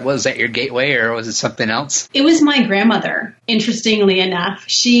was that your gateway, or was it something else? It was my grandmother, interestingly enough.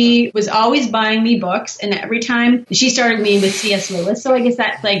 She was always buying me books, and every time she started me with C.S. Lewis. So I guess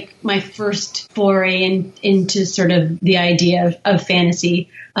that's like my first foray into sort of the idea of fantasy.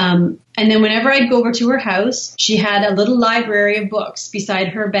 And then whenever I'd go over to her house, she had a little library of books beside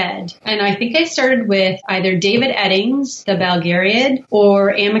her bed. And I think I started with either David Eddings' The Belgariad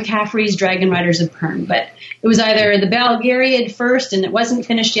or Anne McCaffrey's Dragon Riders of Pern. But it was either the Belgariad first and it wasn't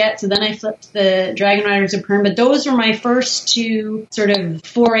finished yet, so then I flipped the Dragon Riders of Pern. But those were my first two sort of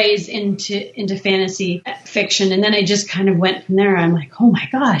forays into fantasy fiction. And then I just kind of went from there. I'm like, oh my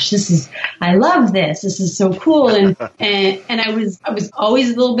gosh, I love this. This is so cool. And I was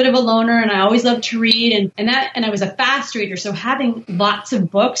always a little bit of a loner, and I always loved to read, and I was a fast reader, so having lots of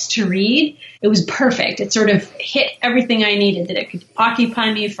books to read, it was perfect. It sort of hit everything I needed, that it could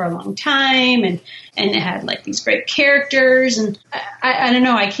occupy me for a long time, and it had like these great characters, and I don't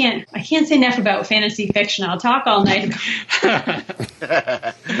know, I can't say enough about fantasy fiction. I'll talk all night about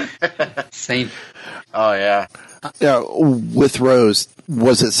it. Same. Oh, yeah. Now, with Rose,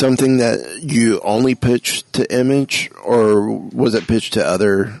 was it something that you only pitched to Image, or was it pitched to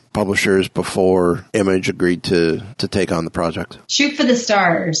other publishers before Image agreed to take on the project? Shoot for the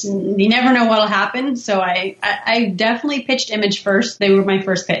stars. You never know what'll happen. So I definitely pitched Image first. They were my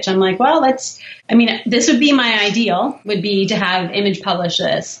first pitch. I'm like, well, this would be my ideal, would be to have Image publish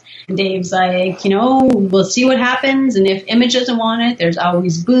this. And Dave's like, we'll see what happens. And if Image doesn't want it, there's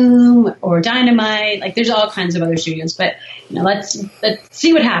always Boom or Dynamite. Like, there's all kinds of other studios. But, let's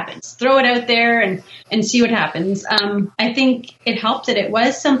see what happens. Throw it out there and see what happens. I think it helped that it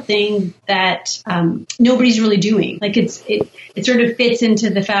was something that nobody's really doing. Like, it sort of fits into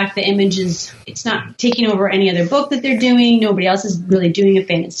the fact that Image it's not taking over any other book that they're doing. Nobody else is really doing a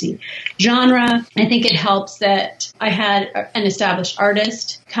fantasy genre. I think it helps that I had an established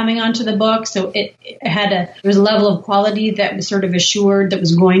artist coming onto the book, so there was a level of quality that was sort of assured that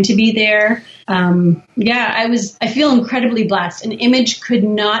was going to be there. I feel incredibly blessed, and Image could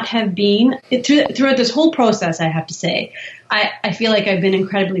not have been throughout this whole process. I have to say, I feel like I've been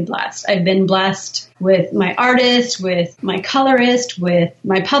incredibly blessed. I've been blessed with my artist, with my colorist, with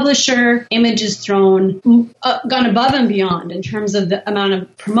my publisher. Image has gone above and beyond in terms of the amount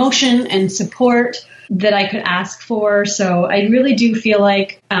of promotion and support that I could ask for. So I really do feel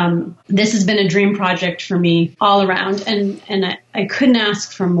like this has been a dream project for me all around, and I couldn't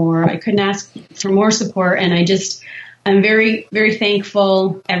ask for more. I couldn't ask for more support, and I'm very, very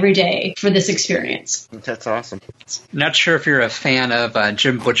thankful every day for this experience. That's awesome. Not sure if you're a fan of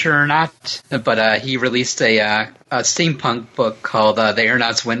Jim Butcher or not, but he released a steampunk book called The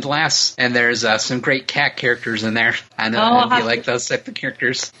Aeronauts Windlass, and there's some great cat characters in there. I know if you like those type of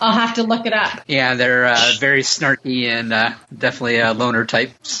characters. I'll have to look it up. Yeah, they're very snarky and definitely loner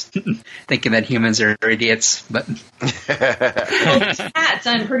types, thinking that humans are idiots. But cats,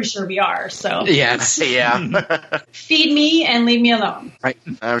 I'm pretty sure we are. So yes, yeah. Feed me and leave me alone. Right.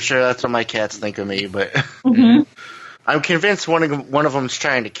 I'm sure that's what my cats think of me, but Mm-hmm. I'm convinced one of them's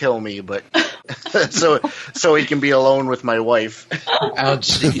trying to kill me, but so he can be alone with my wife. Oh,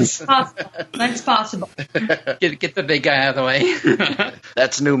 jeez. That's possible. Get the big guy out of the way.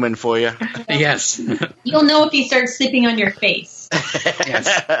 That's Newman for you. Yes. You'll know if he starts sleeping on your face.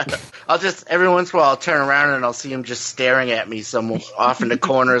 Yes. I'll just, every once in a while, I'll turn around and I'll see him just staring at me off in the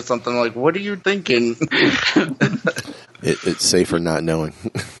corner or something. Like, what are you thinking? It's safer not knowing.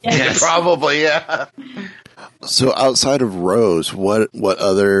 Yes. Probably, yeah. So outside of Rose, what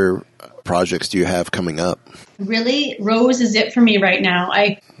other projects do you have coming up? Really, Rose is it for me right now.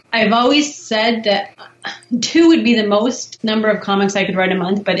 I've always said that 2 would be the most number of comics I could write a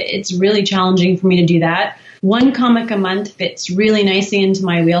month, but it's really challenging for me to do that. 1 comic a month fits really nicely into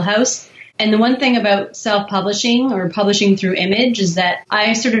my wheelhouse. And the one thing about self-publishing or publishing through Image is that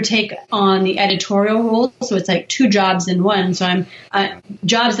I sort of take on the editorial role. So it's like 2 jobs in one. So I'm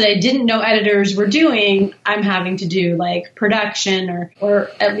jobs that I didn't know editors were doing, I'm having to do, like production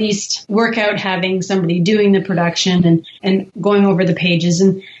or at least work out having somebody doing the production and going over the pages.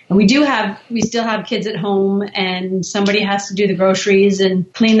 And we still have kids at home, and somebody has to do the groceries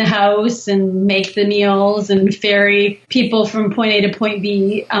and clean the house and make the meals and ferry people from point A to point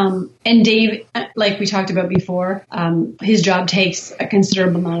B. And Dave, like we talked about before, his job takes a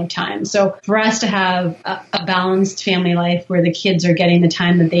considerable amount of time. So for us to have a balanced family life where the kids are getting the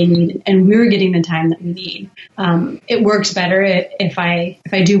time that they need and we're getting the time that we need, it works better if I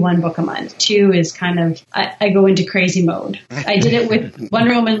do 1 book a month. 2 is kind of, I go into crazy mode. I did it with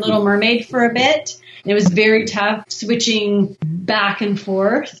Wonder Woman, Little Mermaid for a bit. It was very tough switching back and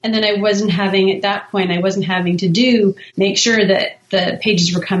forth. And then at that point, I wasn't having to make sure that the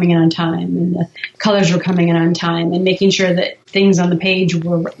pages were coming in on time and the colors were coming in on time and making sure that things on the page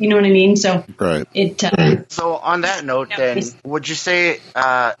were, you know what I mean? So right. So on that note, then, would you say,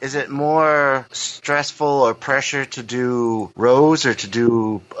 is it more stressful or pressure to do Rose or to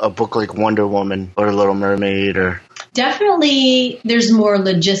do a book like Wonder Woman or Little Mermaid or... Definitely, there's more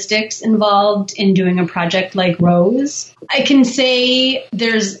logistics involved in doing a project like Rose. I can say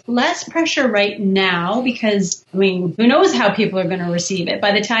there's less pressure right now because, who knows how people are going to receive it.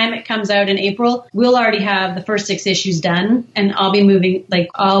 By the time it comes out in April, we'll already have the first 6 issues done, and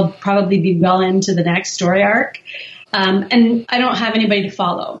I'll probably be well into the next story arc. And I don't have anybody to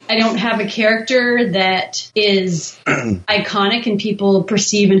follow. I don't have a character that is iconic and people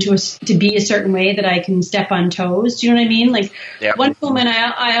perceive to be a certain way that I can step on toes. Do you know what I mean? Like Wonder Woman,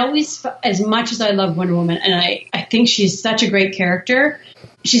 I always, as much as I love Wonder Woman, and I think she's such a great character,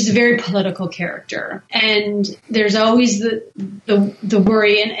 she's a very political character, and there's always the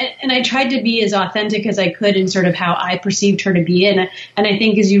worry. And I tried to be as authentic as I could in sort of how I perceived her to be. And I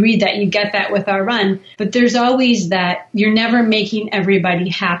think as you read that, you get that with our run. But there's always that you're never making everybody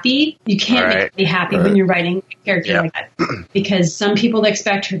happy. You can't make everybody happy when you're writing a character like that, because some people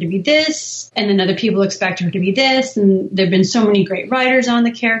expect her to be this, and then other people expect her to be this. And there've been so many great writers on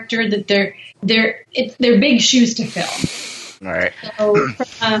the character that they're big shoes to fill. All right.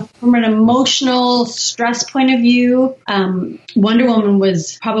 So from an emotional stress point of view, Wonder Woman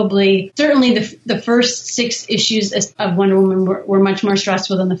was certainly the first 6 issues of Wonder Woman were much more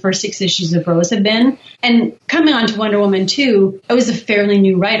stressful than the first 6 issues of Rose have been. And coming on to Wonder Woman 2, I was a fairly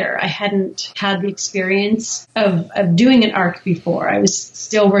new writer. I hadn't had the experience of doing an arc before. I was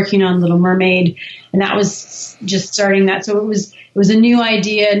still working on Little Mermaid, and that was just starting that. So it was a new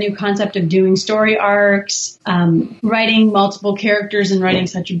idea, a new concept of doing story arcs, writing multiple characters and writing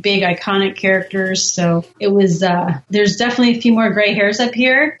such big, iconic characters. So it was, there's definitely a few more gray hairs up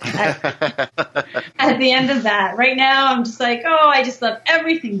here at the end of that. Right now, I'm just like, I just love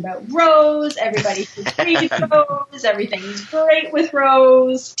everything about Rose. Everybody should read Rose. Everything's great with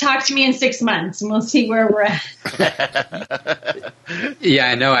Rose. Talk to me in 6 months and we'll see where we're at. Yeah,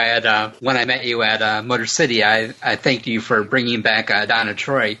 I know. I had when I met you at Motor City, I thanked you for bringing back Donna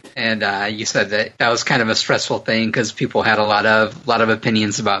Troy, and you said that was kind of a stressful thing because people had a lot of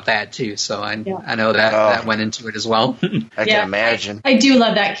opinions about that too. So I know that went into it as well. I can imagine. I do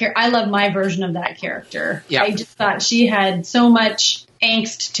love that character. I love my version of that character. Yeah. I just thought she had so much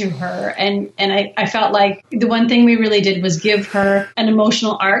angst to her, and I felt like the one thing we really did was give her an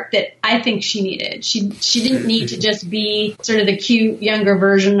emotional arc that I think she needed. She didn't need to just be sort of the cute younger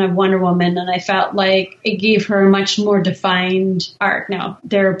version of Wonder Woman, and I felt like it gave her a much more defined arc. Now,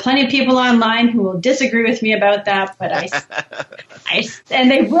 there are plenty of people online who will disagree with me about that, but I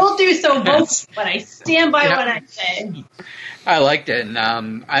and they will do so both, but I stand by what I say. I liked it, and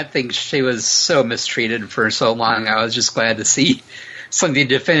I think she was so mistreated for so long. I was just glad to see something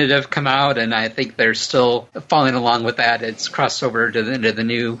definitive come out, and I think they're still following along with that. It's crossed over to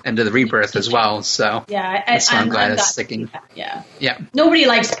the Rebirth as well. So I'm glad it's sticking. Yeah. Nobody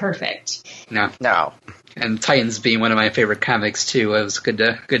likes perfect. No. And Titans being one of my favorite comics too, it was good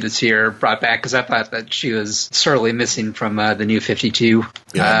to see her brought back because I thought that she was sorely missing from the New 52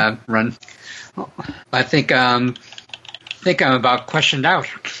 run. I think I'm about questioned out.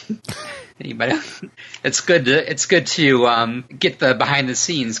 Anybody? It's good to get the behind the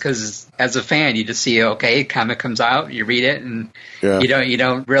scenes because as a fan you just see a comic comes out, you read it, and you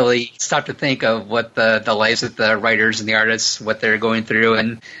don't really stop to think of what the lives of the writers and the artists, what they're going through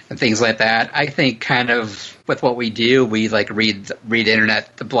and things like that. I think kind of with what we do, we like read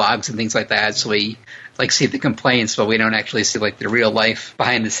internet, the blogs and things like that, so we like see the complaints, but we don't actually see like the real life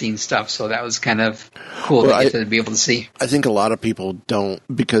behind the scenes stuff. So that was kind of cool to be able to see. I think a lot of people don't,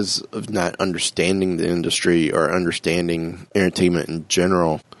 because of not understanding the industry or understanding entertainment in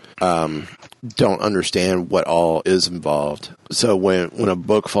general, don't understand what all is involved. So when a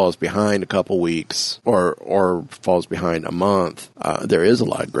book falls behind a couple weeks or falls behind a month, there is a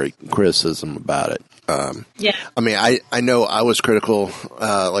lot of great criticism about it. Yeah. I mean, I know I was critical,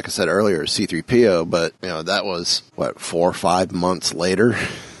 like I said earlier, C-3PO, but that was 4 or 5 months later.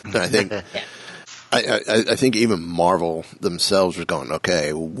 I think. Yeah. I think even Marvel themselves was going,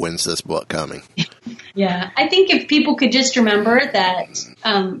 okay, when's this book coming? Yeah, I think if people could just remember that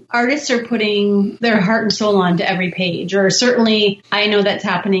artists are putting their heart and soul onto every page, or certainly I know that's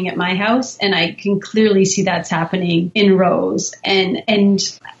happening at my house, and I can clearly see that's happening in Rose. And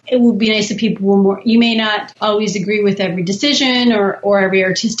it would be nice if people were more, you may not always agree with every decision or every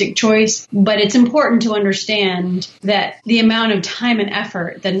artistic choice, but it's important to understand that the amount of time and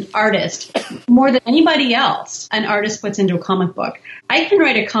effort that an artist, more than anybody else, an artist puts into a comic book. I can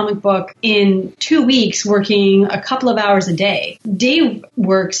write a comic book in 2 weeks working a couple of hours a day. Dave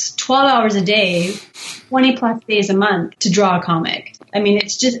works 12 hours a day, 20 plus days a month to draw a comic. I mean,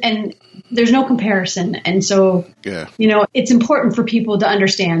 it's just, and there's no comparison. And so, it's important for people to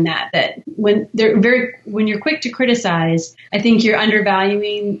understand that when you're quick to criticize, I think you're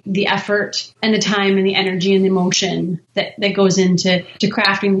undervaluing the effort and the time and the energy and the emotion that goes into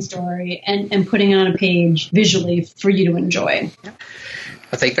crafting the story and putting it on a page visually for you to enjoy.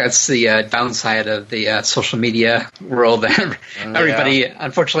 I think that's the downside of the social media world.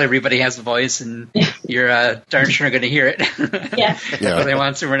 Unfortunately, everybody has a voice, and you're darn sure going to hear it. Yeah. Whether they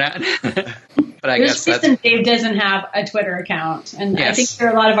want to or not. But I guess there's reason Dave doesn't have a Twitter account, and I think there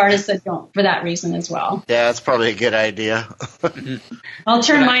are a lot of artists that don't for that reason as well. Yeah, that's probably a good idea. I'll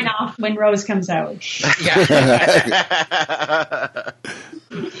turn mine off when Rose comes out. Yeah.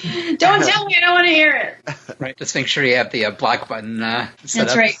 Don't tell me, I don't want to hear it. Right, just make sure you have the block button set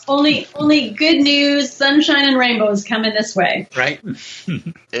That's up. right. Only good news, sunshine, and rainbows coming this way. Right.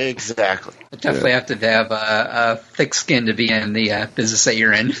 Exactly. You definitely have to have a thick skin to be in the business that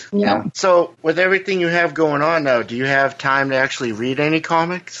you're in. Yeah. So, with everything you have going on now, do you have time to actually read any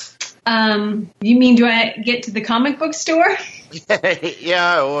comics? You mean, do I get to the comic book store?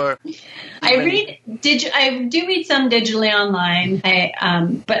 Yeah, or I do read some digitally online.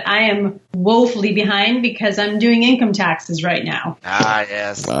 But I am woefully behind because I'm doing income taxes right now. Ah,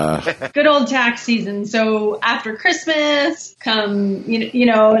 yes. Good old tax season. So after Christmas, comes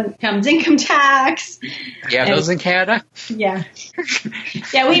income tax. Yeah, those in Canada. Yeah,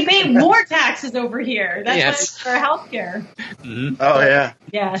 yeah, we pay more taxes over here. That's Yes. for healthcare. Mm-hmm. Oh yeah.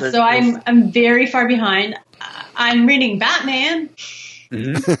 Yeah, so I'm very far behind. I'm reading Batman.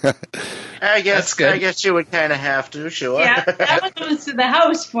 Mm-hmm. I guess That's good. I guess you would kind of have to, sure. Yeah, that one comes to the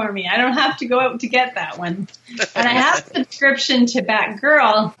house for me. I don't have to go out to get that one. And I have a subscription to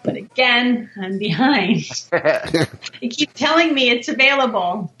Batgirl, but again, I'm behind. They keep telling me it's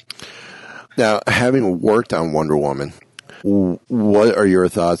available. Now, having worked on Wonder Woman, what are your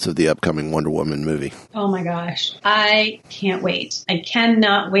thoughts of the upcoming Wonder Woman movie? Oh my gosh. I can't wait. I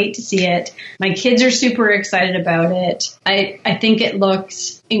cannot wait to see it. My kids are super excited about it. I think it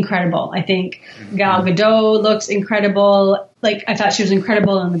looks incredible. I think Gal Gadot looks incredible. Like, I thought she was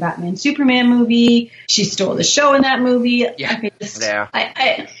incredible in the Batman Superman movie. She stole the show in that movie. Yeah.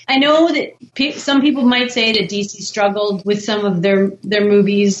 I know that some people might say that DC struggled with some of their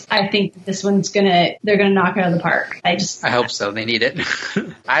movies. I think that this one's they're gonna knock it out of the park. I hope so. They need it.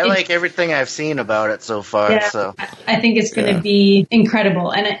 I like everything I've seen about it so far. Yeah, So I think it's going to be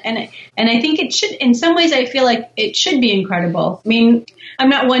incredible, and I think it should. In some ways, I feel like it should be incredible. I mean, I'm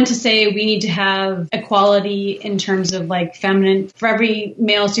not one to say we need to have equality in terms of like feminine. For every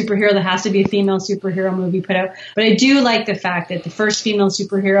male superhero, there has to be a female superhero movie put out. But I do like the fact that the first female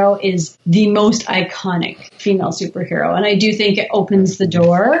superhero is the most iconic female superhero, and I do think it opens the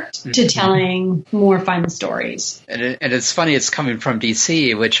door to telling more fun stories. And it's funny, it's coming from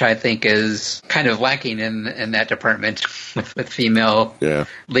DC, which I think is kind of lacking in that department with female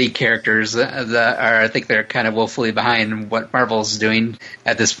lead characters. I think they're kind of woefully behind what Marvel's doing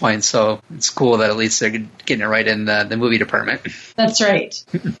at this point. So it's cool that at least they're getting it right in the movie department. That's right.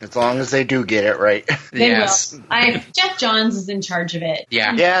 as long as they do get it right. They will. Jeff Johns is in charge of it.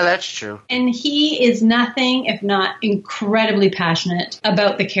 Yeah. Yeah, that's true. And he is nothing if not incredibly passionate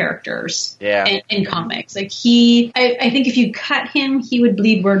about the characters in comics. Like I think if you cut him, he would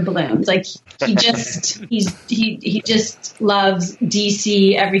bleed word balloons. Like he just loves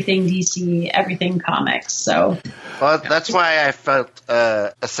DC, everything comics. So, well, that's why I felt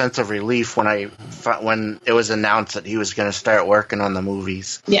a sense of relief when it was announced that he was going to start working on the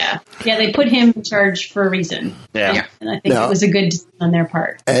movies. Yeah, they put him in charge for a reason. Yeah. And I think it was a good decision on their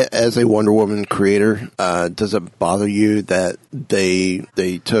part. As a Wonder Woman creator, does it bother you that they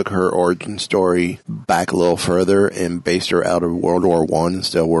took her origin story back a little further and based her out of World War I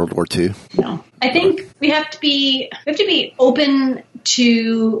instead of World War II? No. I think we have to be open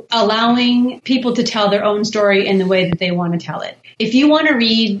to allowing people to tell their own story in the way that they want to tell it. If you want to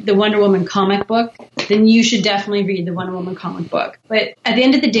read the Wonder Woman comic book, then you should definitely read the Wonder Woman comic book. But at the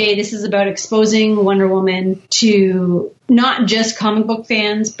end of the day, this is about exposing Wonder Woman to not just comic book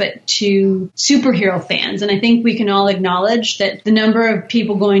fans, but to superhero fans. And I think we can all acknowledge that the number of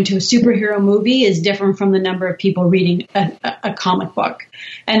people going to a superhero movie is different from the number of people reading a comic book.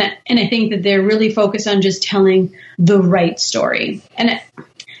 And I think that they're really focused on just telling the right story. And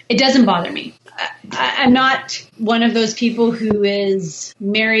it doesn't bother me. I'm not one of those people who is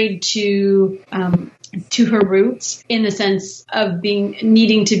married to her roots in the sense of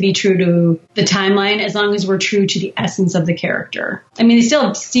needing to be true to the timeline, as long as we're true to the essence of the character. I mean, they still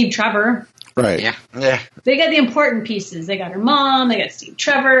have Steve Trevor. Right. Yeah. They got the important pieces. They got her mom. They got Steve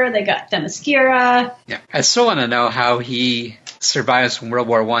Trevor. They got Themyscira. Yeah. I still want to know how he survives from World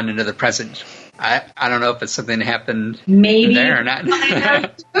War I into the present. I don't know if it's something that happened Maybe there or not.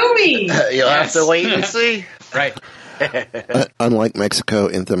 Movie. You'll have to wait and see. Right. Unlike Mexico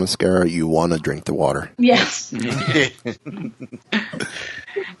and Themyscira, you want to drink the water. Yes.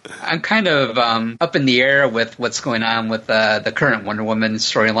 I'm kind of up in the air with what's going on with the current Wonder Woman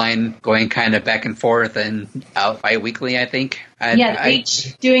storyline, going kind of back and forth and out bi-weekly, I think.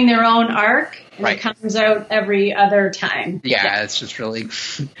 Each doing their own arc, and Right. it comes out every other time. Yeah, it's just really,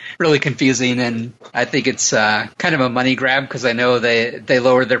 really confusing, and I think it's kind of a money grab because I know they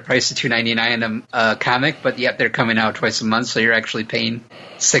lowered their price to $2.99 a comic, but yet they're coming out twice a month, so you're actually paying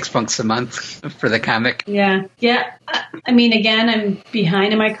 $6 a month for the comic. Yeah. I mean, again, I'm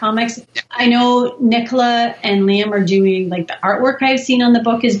behind in my comics. I know Nicola and Liam are doing, like, the artwork I've seen on the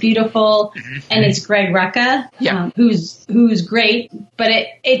book is beautiful, and it's Greg Rucka, who's great. But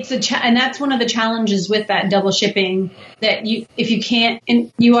it's and that's one of the challenges with that double shipping, that if you can't,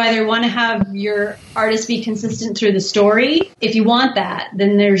 and you either want to have your artist be consistent through the story. If you want that,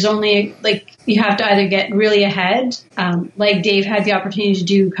 then there's only, like, you have to either get really ahead, like Dave had the opportunity to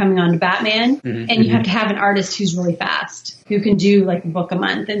do coming on to Batman, and you have to have an artist who's really fast, who can do like a book a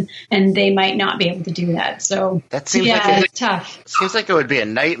month, and they might not be able to do that. So that seems it's tough. Seems like it would be a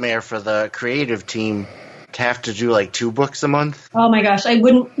nightmare for the creative team to have to do like 2 books a month. Oh my gosh,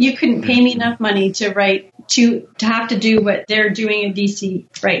 you couldn't pay me enough money to write to have to do what they're doing in DC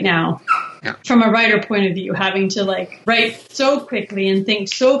right now. Yeah. From a writer point of view, having to like write so quickly and think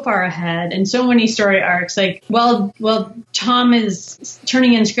so far ahead and so many story arcs. Like, well, Tom is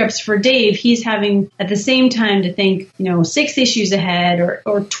turning in scripts for Dave. He's having at the same time to think, 6 issues ahead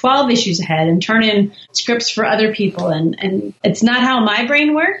or 12 issues ahead and turn in scripts for other people. And it's not how my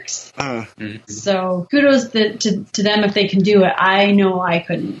brain works. So kudos to them if they can do it. I know I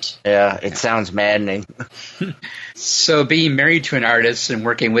couldn't. Yeah, it sounds maddening. So being married to an artist and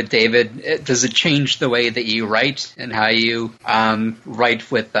working with David, does it change the way that you write and how you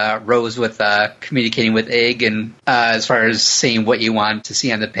write with Rose, with communicating with Ig, and as far as saying what you want to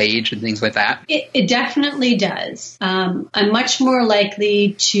see on the page and things like that? It definitely does. I'm much more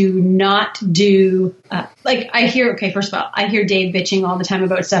likely to not do, first of all, I hear Dave bitching all the time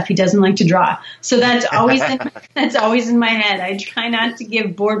about stuff he doesn't like to draw. So that's always in my head. I try not to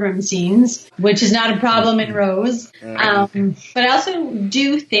give boardroom scenes, which is not a problem in Rose. But I also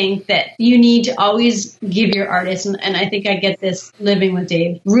do think that you need to always give your artist, and I think I get this living with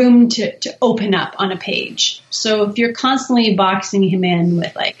Dave, room to open up on a page. So if you're constantly boxing him in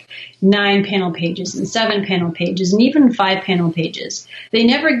with like 9 panel pages and 7 panel pages and even 5 panel pages, they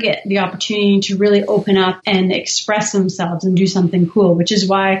never get the opportunity to really open up and express themselves and do something cool, which is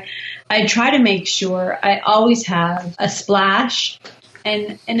why I try to make sure I always have a splash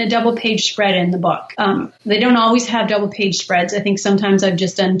and a double page spread in the book. They don't always have double page spreads. I think sometimes I've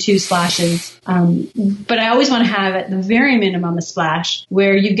just done 2 splashes. But I always want to have at the very minimum a splash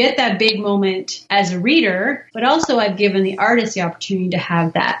where you get that big moment as a reader, but also I've given the artist the opportunity to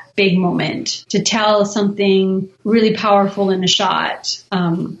have that big moment, to tell something really powerful in a shot.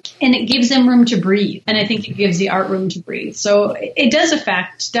 And it gives them room to breathe. And I think it gives the art room to breathe. So it does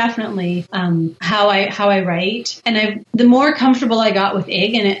affect definitely how I write. And the more comfortable I got lot with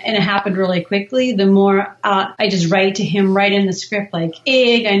Ig, and it happened really quickly, the more I just write to him right in the script, like,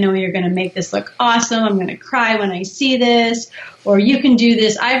 Ig, I know you're going to make this look awesome. I'm going to cry when I see this. Or you can do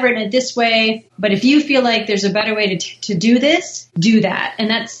this. I've written it this way. But if you feel like there's a better way to do this, do that.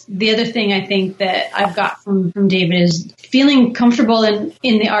 And that's the other thing I think that I've got from David is feeling comfortable in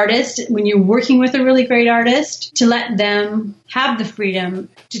the artist when you're working with a really great artist, to let them have the freedom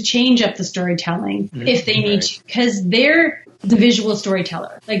to change up the storytelling if they need to, because they're the visual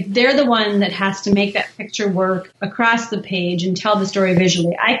storyteller. Like, they're the one that has to make that picture work across the page and tell the story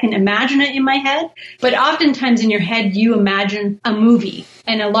visually. I can imagine it in my head, but oftentimes in your head you imagine a movie.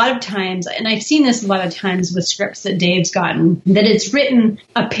 And a lot of times, and I've seen this a lot of times with scripts that Dave's gotten, that it's written,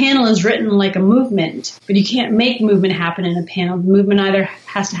 a panel is written like a movement, but you can't make movement happen in a panel. The movement either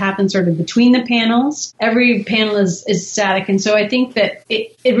has to happen sort of between the panels. Every panel is static. And so I think that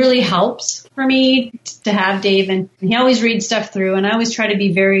it really helps for me to have Dave, and he always reads stuff through, and I always try to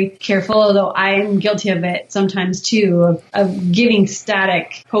be very careful, although I am guilty of it sometimes too, of giving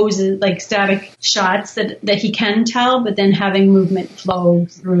static poses, like static shots that he can tell, but then having movement flow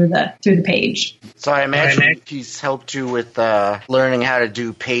through the page. So I imagine he's helped you with learning how to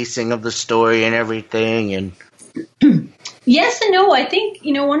do pacing of the story and everything, and yes and no. I think,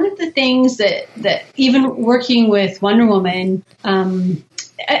 one of the things that even working with Wonder Woman,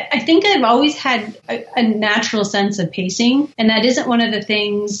 I think I've always had a natural sense of pacing, and that isn't one of the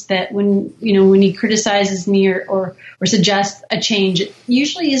things that when he criticizes me or suggests a change, it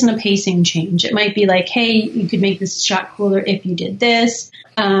usually isn't a pacing change. It might be like, hey, you could make this shot cooler if you did this.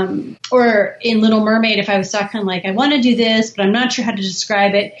 Or in Little Mermaid, if I was stuck on like, I want to do this, but I'm not sure how to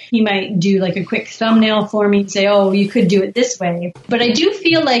describe it, he might do like a quick thumbnail for me and say, oh, you could do it this way. But I do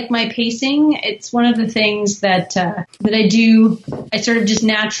feel like my pacing, it's one of the things that I sort of just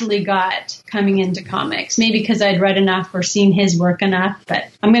naturally got coming into comics. Maybe because I'd read enough or seen his work enough, but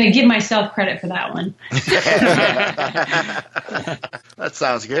I'm going to give myself credit for that one. That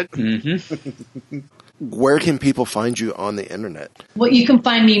sounds good. Mm-hmm. Where can people find you on the internet? Well, you can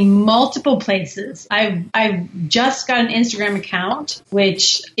find me multiple places. I've just got an Instagram account,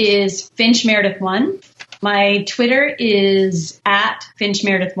 which is Finch Meredith 1. My Twitter is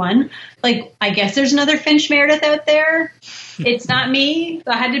 @FinchMeredith1. Like, I guess there's another Finch Meredith out there. It's not me.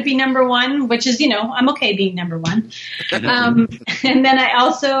 I had to be number one, which is, I'm okay being number one. And then I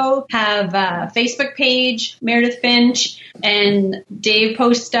also have a Facebook page, Meredith Finch, and Dave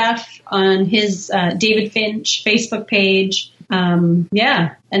posts stuff on his David Finch Facebook page. And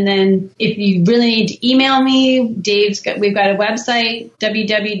then if you really need to email me, we've got a website,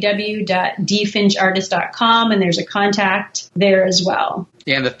 www.dfinchartist.com, and there's a contact there as well.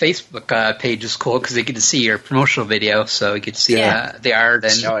 Yeah, and the Facebook page is cool because you get to see your promotional video, so you get to see the art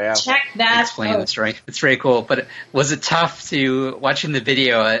and check that. Explain the story. It's very cool. But was it tough to watching the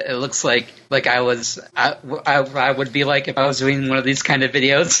video? It looks like I would be like if I was doing one of these kind of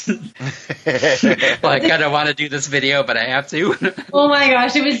videos. Well, I kind of want to do this video, but I have to. Oh my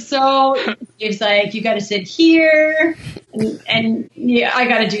gosh, it was so. It's like you got to sit here, and I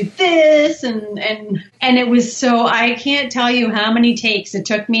got to do this, and it was so. I can't tell you how many takes it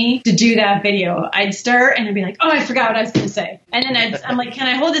took me to do that video. I'd start and I'd be like, oh, I forgot what I was going to say. And then I'm like, can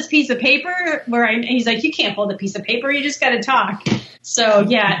I hold this piece of paper? He's like, you can't hold a piece of paper. You just got to talk. So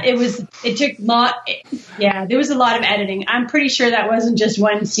yeah, there was a lot of editing. I'm pretty sure that wasn't just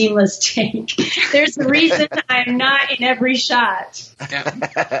one seamless take. There's a reason I'm not in every shot. Yeah.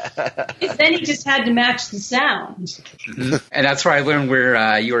 Then he just had to match the sound. Mm-hmm. And that's where I learned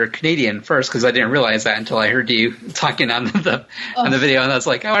where you were Canadian first, because I didn't realize that until I heard you talking on the video, and I was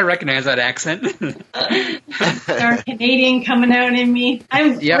like, oh, I recognize that accent. Our Canadian coming out in me.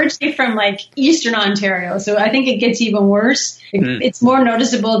 I'm originally from like Eastern Ontario, so I think it gets even worse. It's more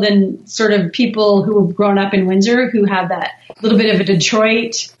noticeable than sort of people who have grown up in Windsor who have that little bit of a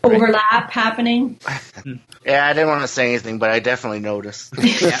Detroit overlap happening. Yeah, I didn't want to say anything, but I definitely noticed.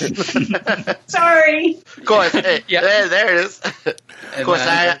 Sorry. Of course, there it is. Of course,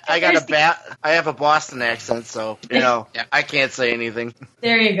 I have a Boston accent, so I can't say anything.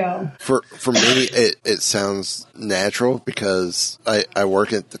 There you go. For me, it sounds natural because I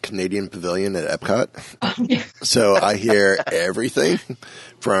work at the Canadian Pavilion at Epcot, so I hear everything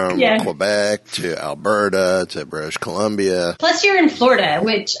from Quebec to Alberta to British Columbia. Plus, you're in Florida,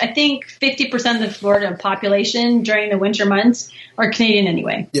 which I think 50% of the Florida population during the winter months are Canadian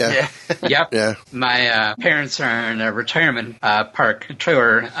anyway. Yeah. Yep. Yeah. My parents are in a retirement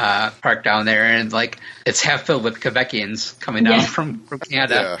trailer park down there, and like it's half filled with Quebecians coming down from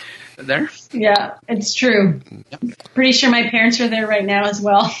Canada. there. Yeah, it's true. Pretty sure my parents are there right now as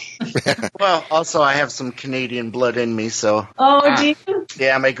well. Well, also I have some Canadian blood in me, so. Oh, do you?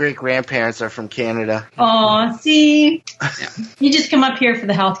 Yeah, my great-grandparents are from Canada. Oh, see? You just come up here for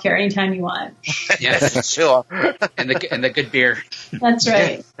the healthcare anytime you want. Yes, Sure. and the good beer. That's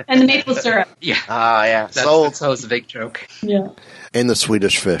right. And the maple syrup. Yeah, Ah, yeah. that's always a big joke. Yeah. And the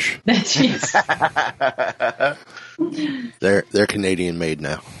Swedish fish. That's They're Canadian made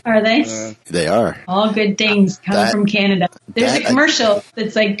now. Are they? They are. All good things come from Canada. There's a commercial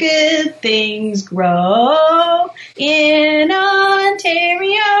that's like, good things grow in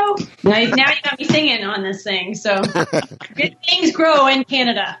Ontario. Now you got me singing on this thing. So, good things grow in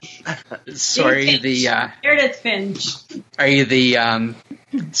Canada. So are you Meredith Finch. are you the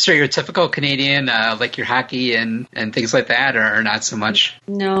stereotypical Canadian, like your hockey and things like that, or not so much?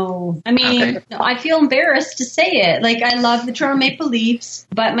 No. I mean, Okay. no, I feel embarrassed to say it. Like, I love the Toronto Maple Leafs,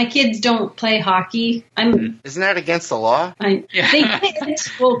 but my kids don't play hockey. Isn't that against the law? They did.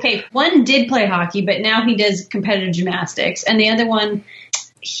 Well, okay, one did play hockey, but now he does competitive gymnastics. And the other one,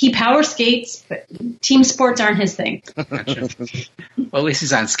 he power skates, but team sports aren't his thing. Gotcha. Well, at least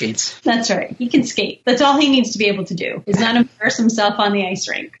he's on skates. That's right. He can skate. That's all he needs to be able to do, is not embarrass himself on the ice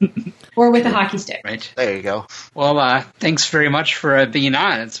rink or with a hockey stick. Right. There you go. Well, thanks very much for being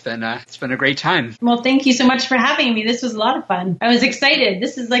on. It's been a great time. Well, thank you so much for having me. This was a lot of fun. I was excited.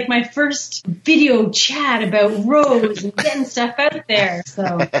 This is like my first video chat about Rose and getting stuff out there.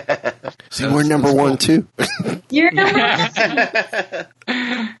 So See, we're number one, too. you're number one.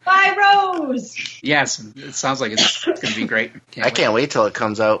 Bye, Rose. Yes, it sounds like it's going to be great. I can't wait till it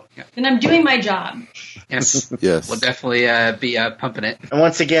comes out. And I'm doing my job. Yes, Yes. we'll definitely be pumping it. And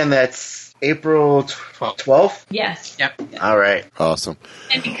once again, that's April 12th? Yes. Yep. All right. Awesome.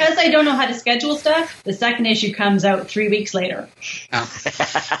 And because I don't know how to schedule stuff, the second issue comes out 3 weeks later. Oh.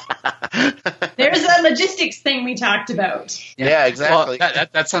 There's a logistics thing we talked about. Yeah, exactly. Well,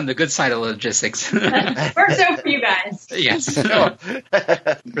 that's on the good side of logistics. Works out for you guys. Yes.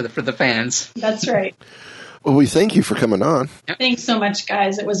 for the fans. That's right. Well, we thank you for coming on. Thanks so much,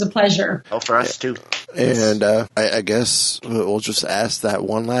 guys. It was a pleasure. Oh, for us, too. And I guess we'll just ask that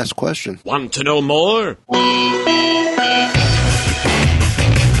one last question. Want to know more?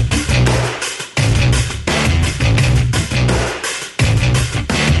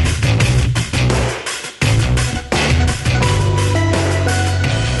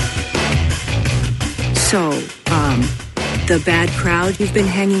 So, the bad crowd you've been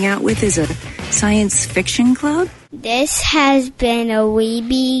hanging out with is a science fiction club? This has been a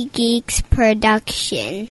Weeby Geeks production.